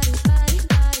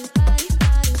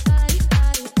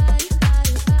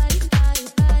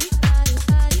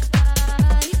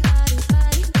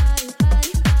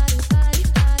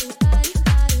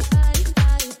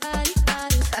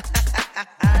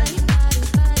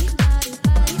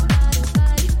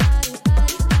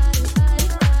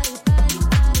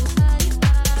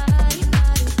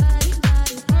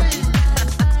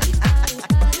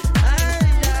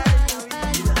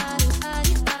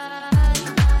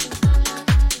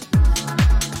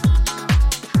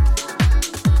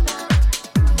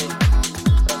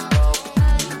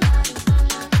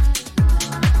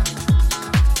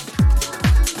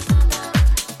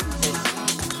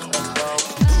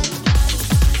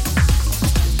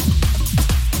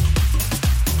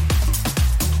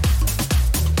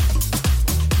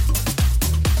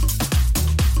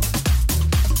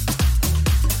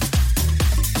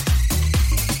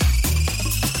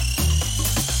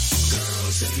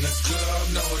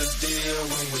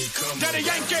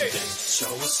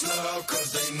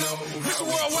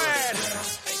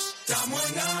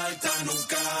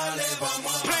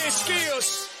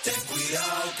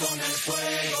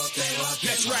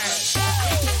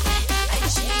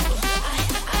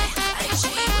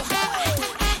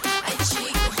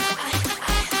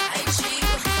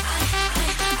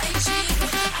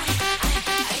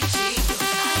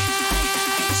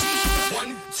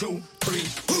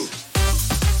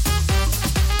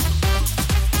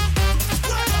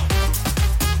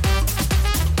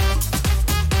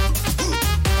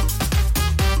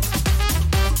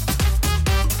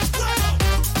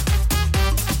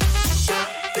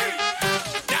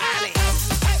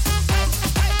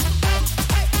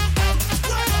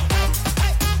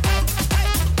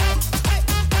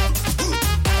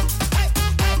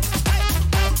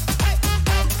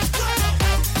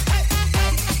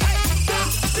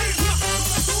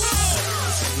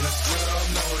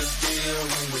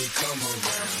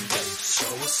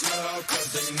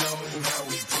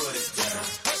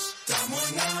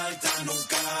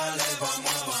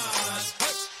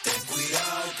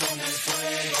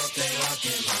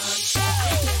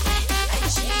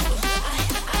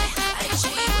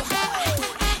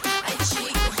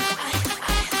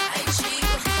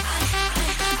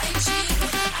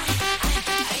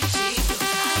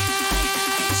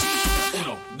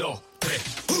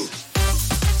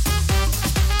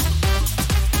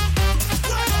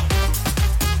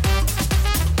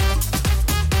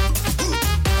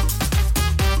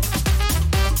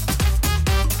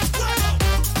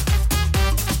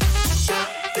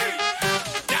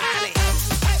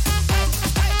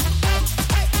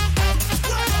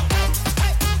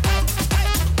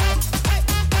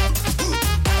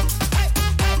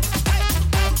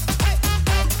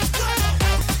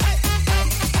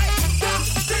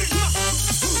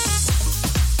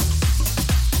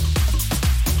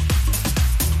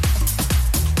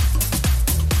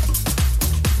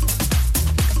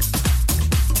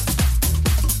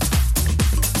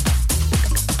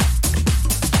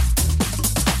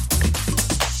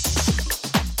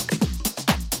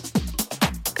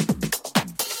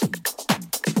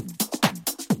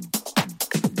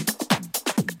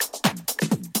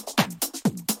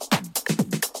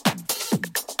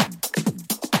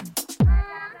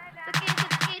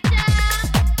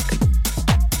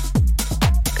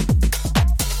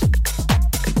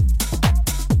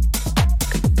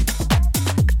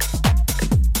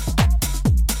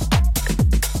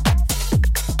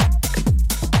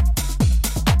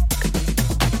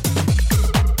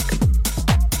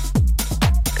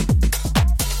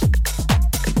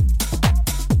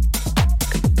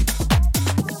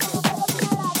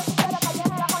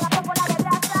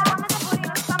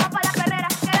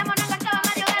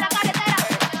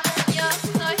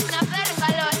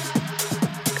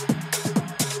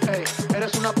 Ey,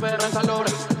 eres una perra en calor.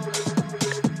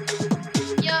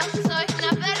 Yo soy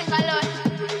una perra en calor.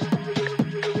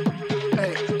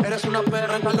 Ey, eres una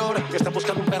perra en calor que está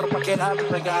buscando un perro para quedar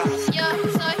pegada. Yo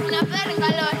soy una perra en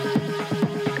calor.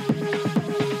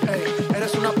 Ey,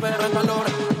 eres una perra en calor.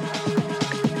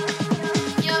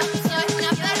 Yo soy una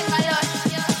perra en calor.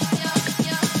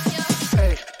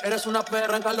 Ey, eres una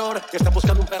perra en calor que está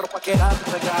buscando un perro para quedar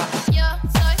pegada. Yo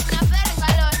soy una perra en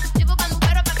calor. Estoy buscando un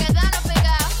perro para quedarnos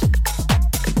pegados.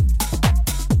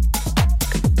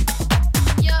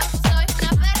 Yo soy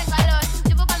una perra en calor.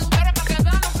 Estoy buscando un perro para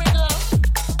quedarnos pegados.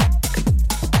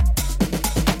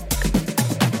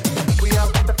 Fui a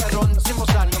este perrón sin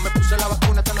mozar. No me puse la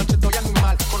vacuna, esta noche estoy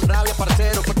animal. Con rabia,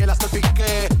 parcero, porque la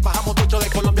salpiqué. Bajamos mucho de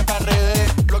Colombia para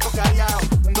RD. Loco callado,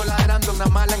 ando ladrando. Una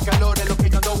mala en calor es lo que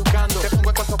yo ando buscando. Te pongo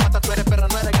en cuatro patas, tú eres perra,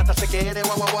 no eres gata. Sé que eres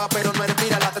guau, guau, guau, pero no eres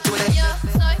mira, lata, tú eres. Yo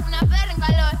soy una perra en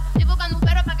calor. Estoy buscando un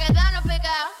perro para quedarnos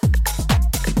pegados.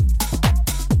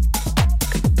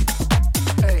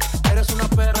 Ey, eres una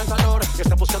perra en calor que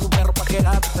está buscando un perro para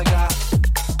quedar pegada.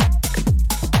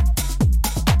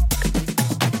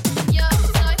 Yo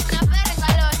soy una perra en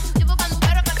calor. Estoy buscando un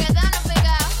perro para quedarnos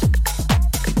pegados.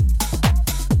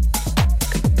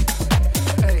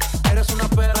 Ey, eres una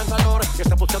perra en calor que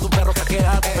está buscando un perro para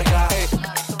quedar pegada.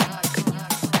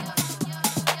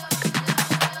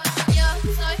 Yo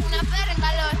soy una perra en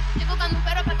calor. Estoy buscando un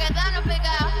perro para quedarnos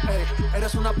pegados. Ey,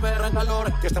 eres una perra en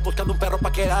calor que está buscando un perro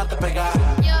para quedarte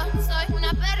pegada. Yo soy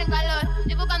una perra en calor.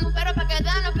 Estoy buscando un perro para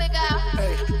quedarnos pegados.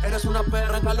 Ey, eres una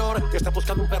perra en calor que está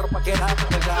buscando un perro para quedarte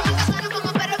pegada. Vamos a casarnos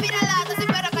como perro viralata. Soy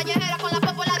perra callejera con la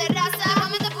popola de raza.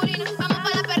 Vamos de purina, vamos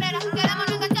pa' la perrera. Queremos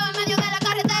un enganchado en medio de la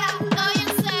carretera. Estoy en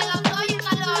celo, estoy en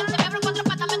calor. Te abro cuatro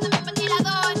patas, mete mi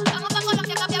ventilador. Vamos pa'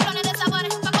 Colombia, campeones de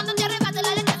sabores. Pa' cuando te arrebate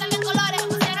la leche salga en colores.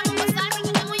 Pusiéramos pasar porque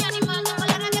estoy muy animal. Como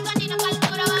la red de canina,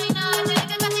 calentura vaginal. Me tienen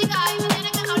que castigar y me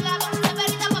tienen que hablar. De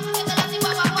perrita pa' porque te la digo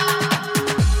guau, guau.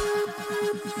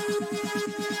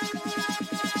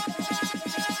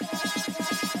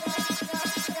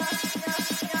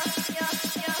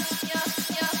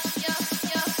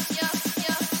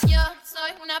 Yo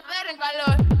soy una perra en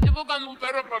calor. Estoy buscando un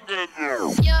perro para que.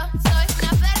 Yo soy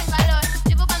una perra en calor.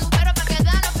 Estoy buscando un perro para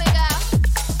quedarnos pegados.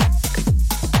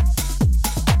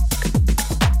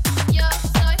 Yo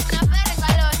soy una perra en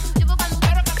calor. Estoy buscando un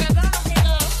perro para quedarnos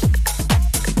pegados.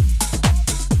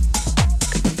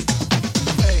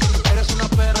 Ey, eres una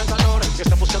perra en calor que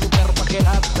está buscando un perro para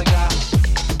quedarte pegada.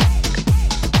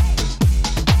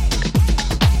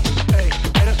 Ey,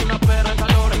 eres una perra en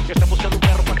calor que está buscando un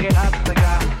perro para quedarte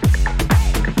pegada.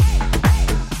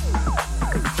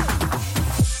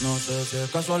 No sé si es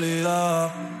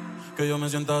casualidad que yo me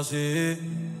sienta así.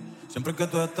 Siempre que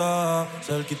tú estás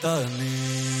cerquita de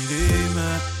mí,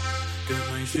 dime qué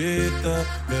me hiciste,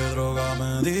 qué droga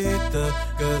me diste,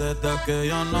 que desde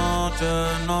aquella noche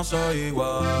no soy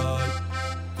igual.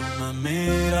 Tú me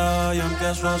miras y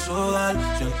empiezo a sudar,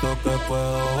 siento que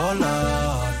puedo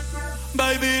volar.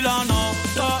 Baby, la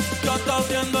nota ya está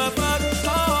haciendo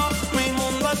efecto. Mi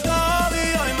mundo está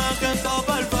día y me siento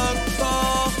perfecto.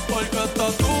 Porque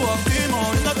estás tú aquí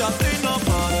moviéndote así no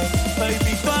pares.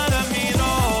 Baby, tú eres mi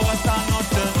droga, esta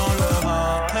noche no le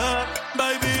bajes.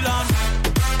 Baby, la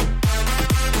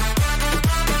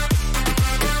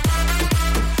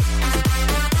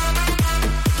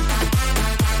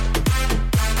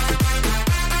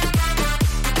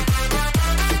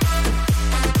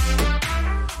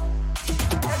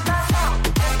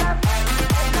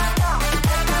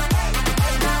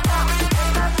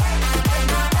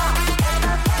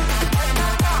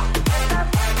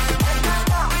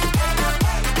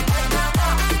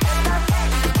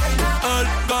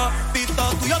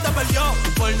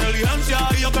por negligencia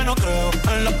y yo que no creo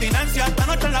en la abstinencia. Esta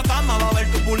noche en la cama va a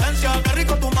haber turbulencia. Qué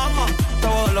rico tu mamá, te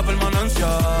voy a dar la permanencia.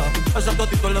 Ese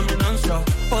totito es la eminencia,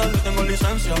 poder tengo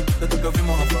licencia desde que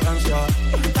fuimos a Florencia.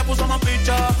 Te puso más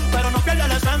picha, pero no pierde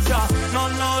la esencia. No,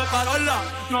 no, de parola,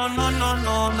 no, no, no,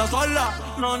 no, anda sola.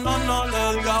 No, no, no,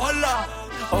 le diga hola.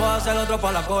 O va a hacer otro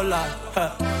pa' la cola,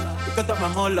 y que te me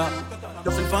mola.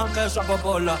 Yo soy fan que esa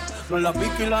popola. No la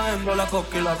pica y la endo, la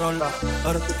coca y la rola.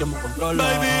 Eres tú quien me controla.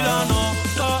 Baby, la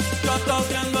nota ya está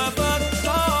haciendo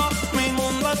efecto. Mi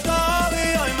mundo está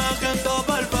día y me siento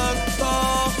perfecto.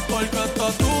 Porque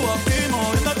estás tú aquí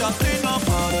moviéndote así no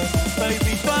pares.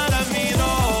 Baby, tú eres mi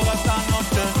droga, esta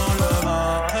noche no le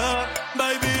bajes.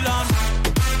 Baby, la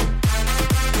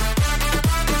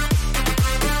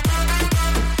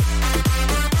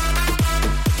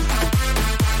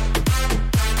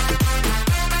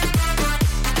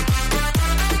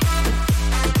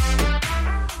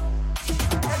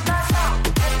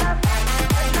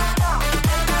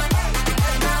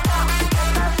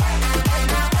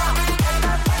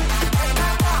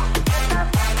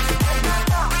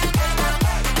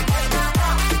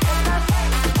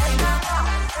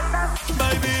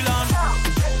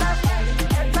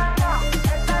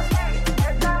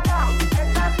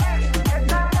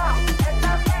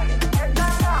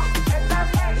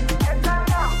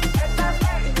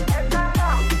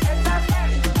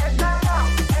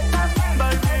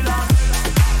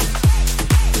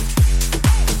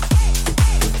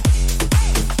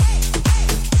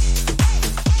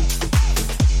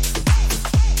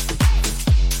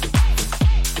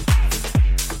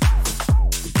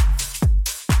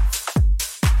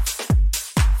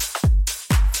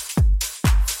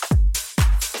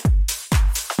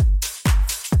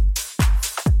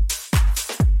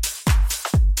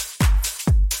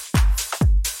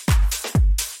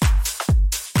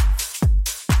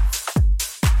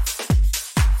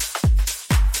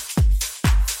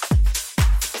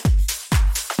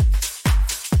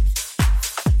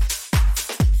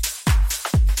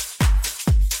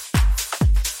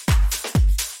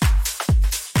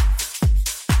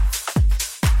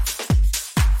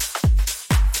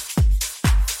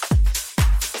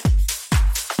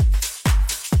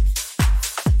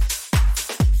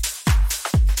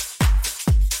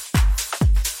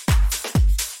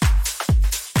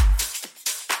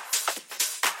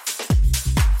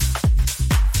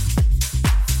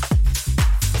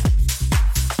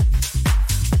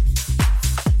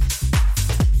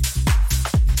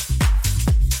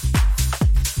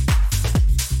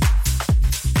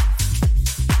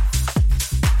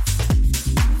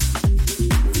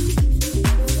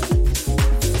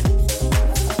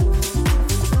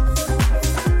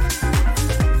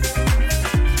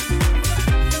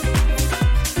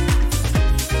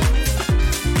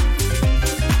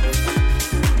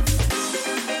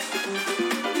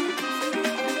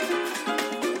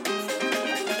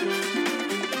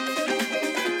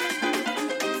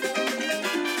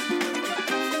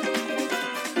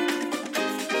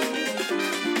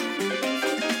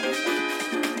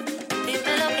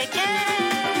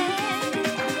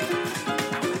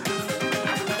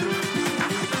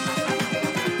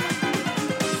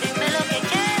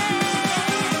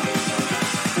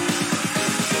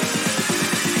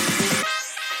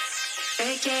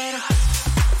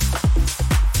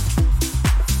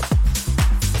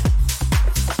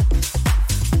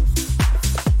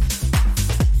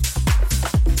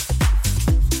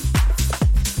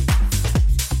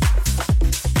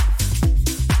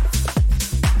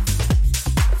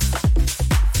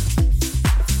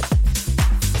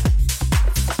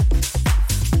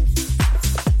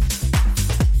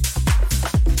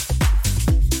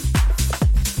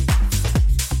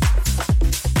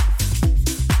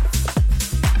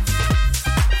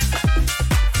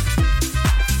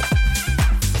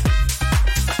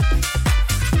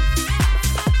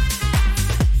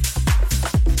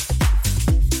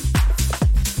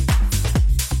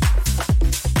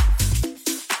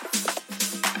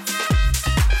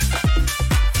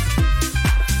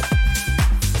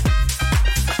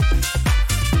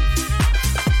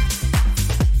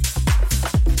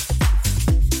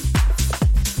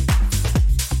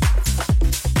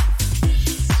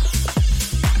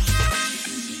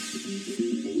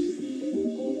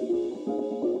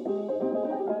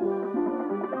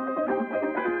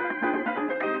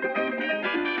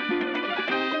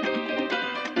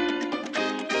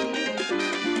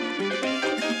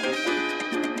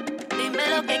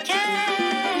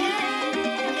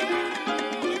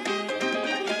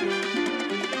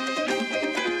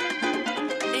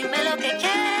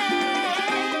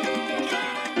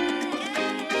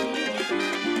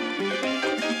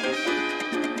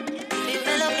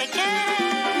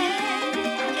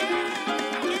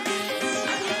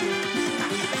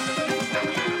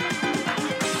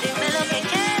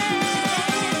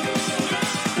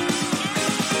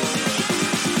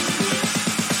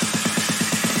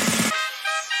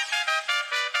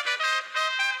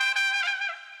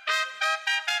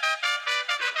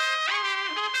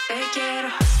Te quiero.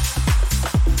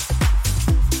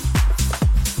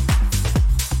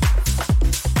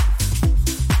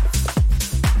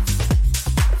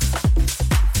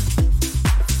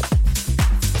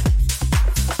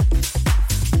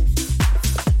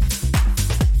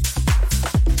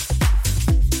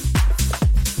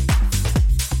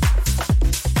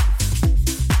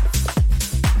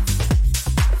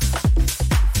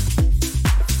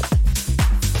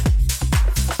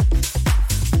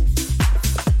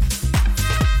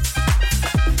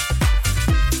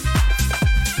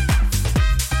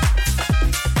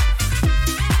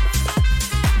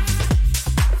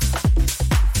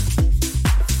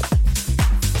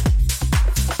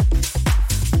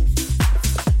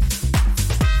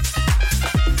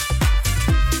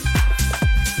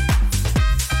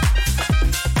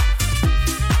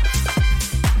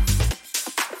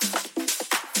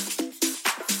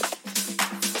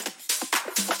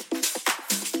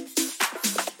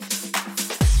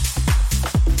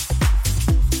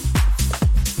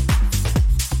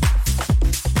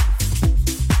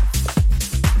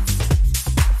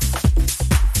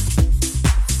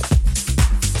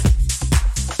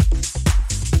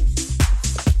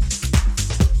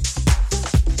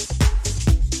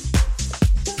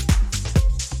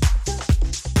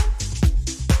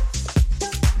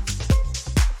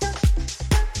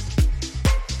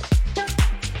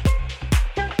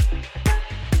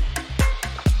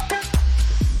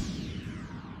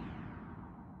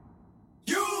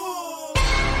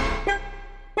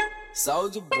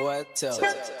 Soulja Boy, tell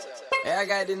it. Hey, I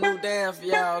got this new dance for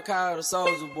y'all called the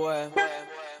Soulja Boy.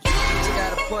 You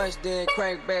gotta punch, then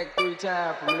crank back 3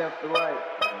 times from left to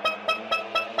right.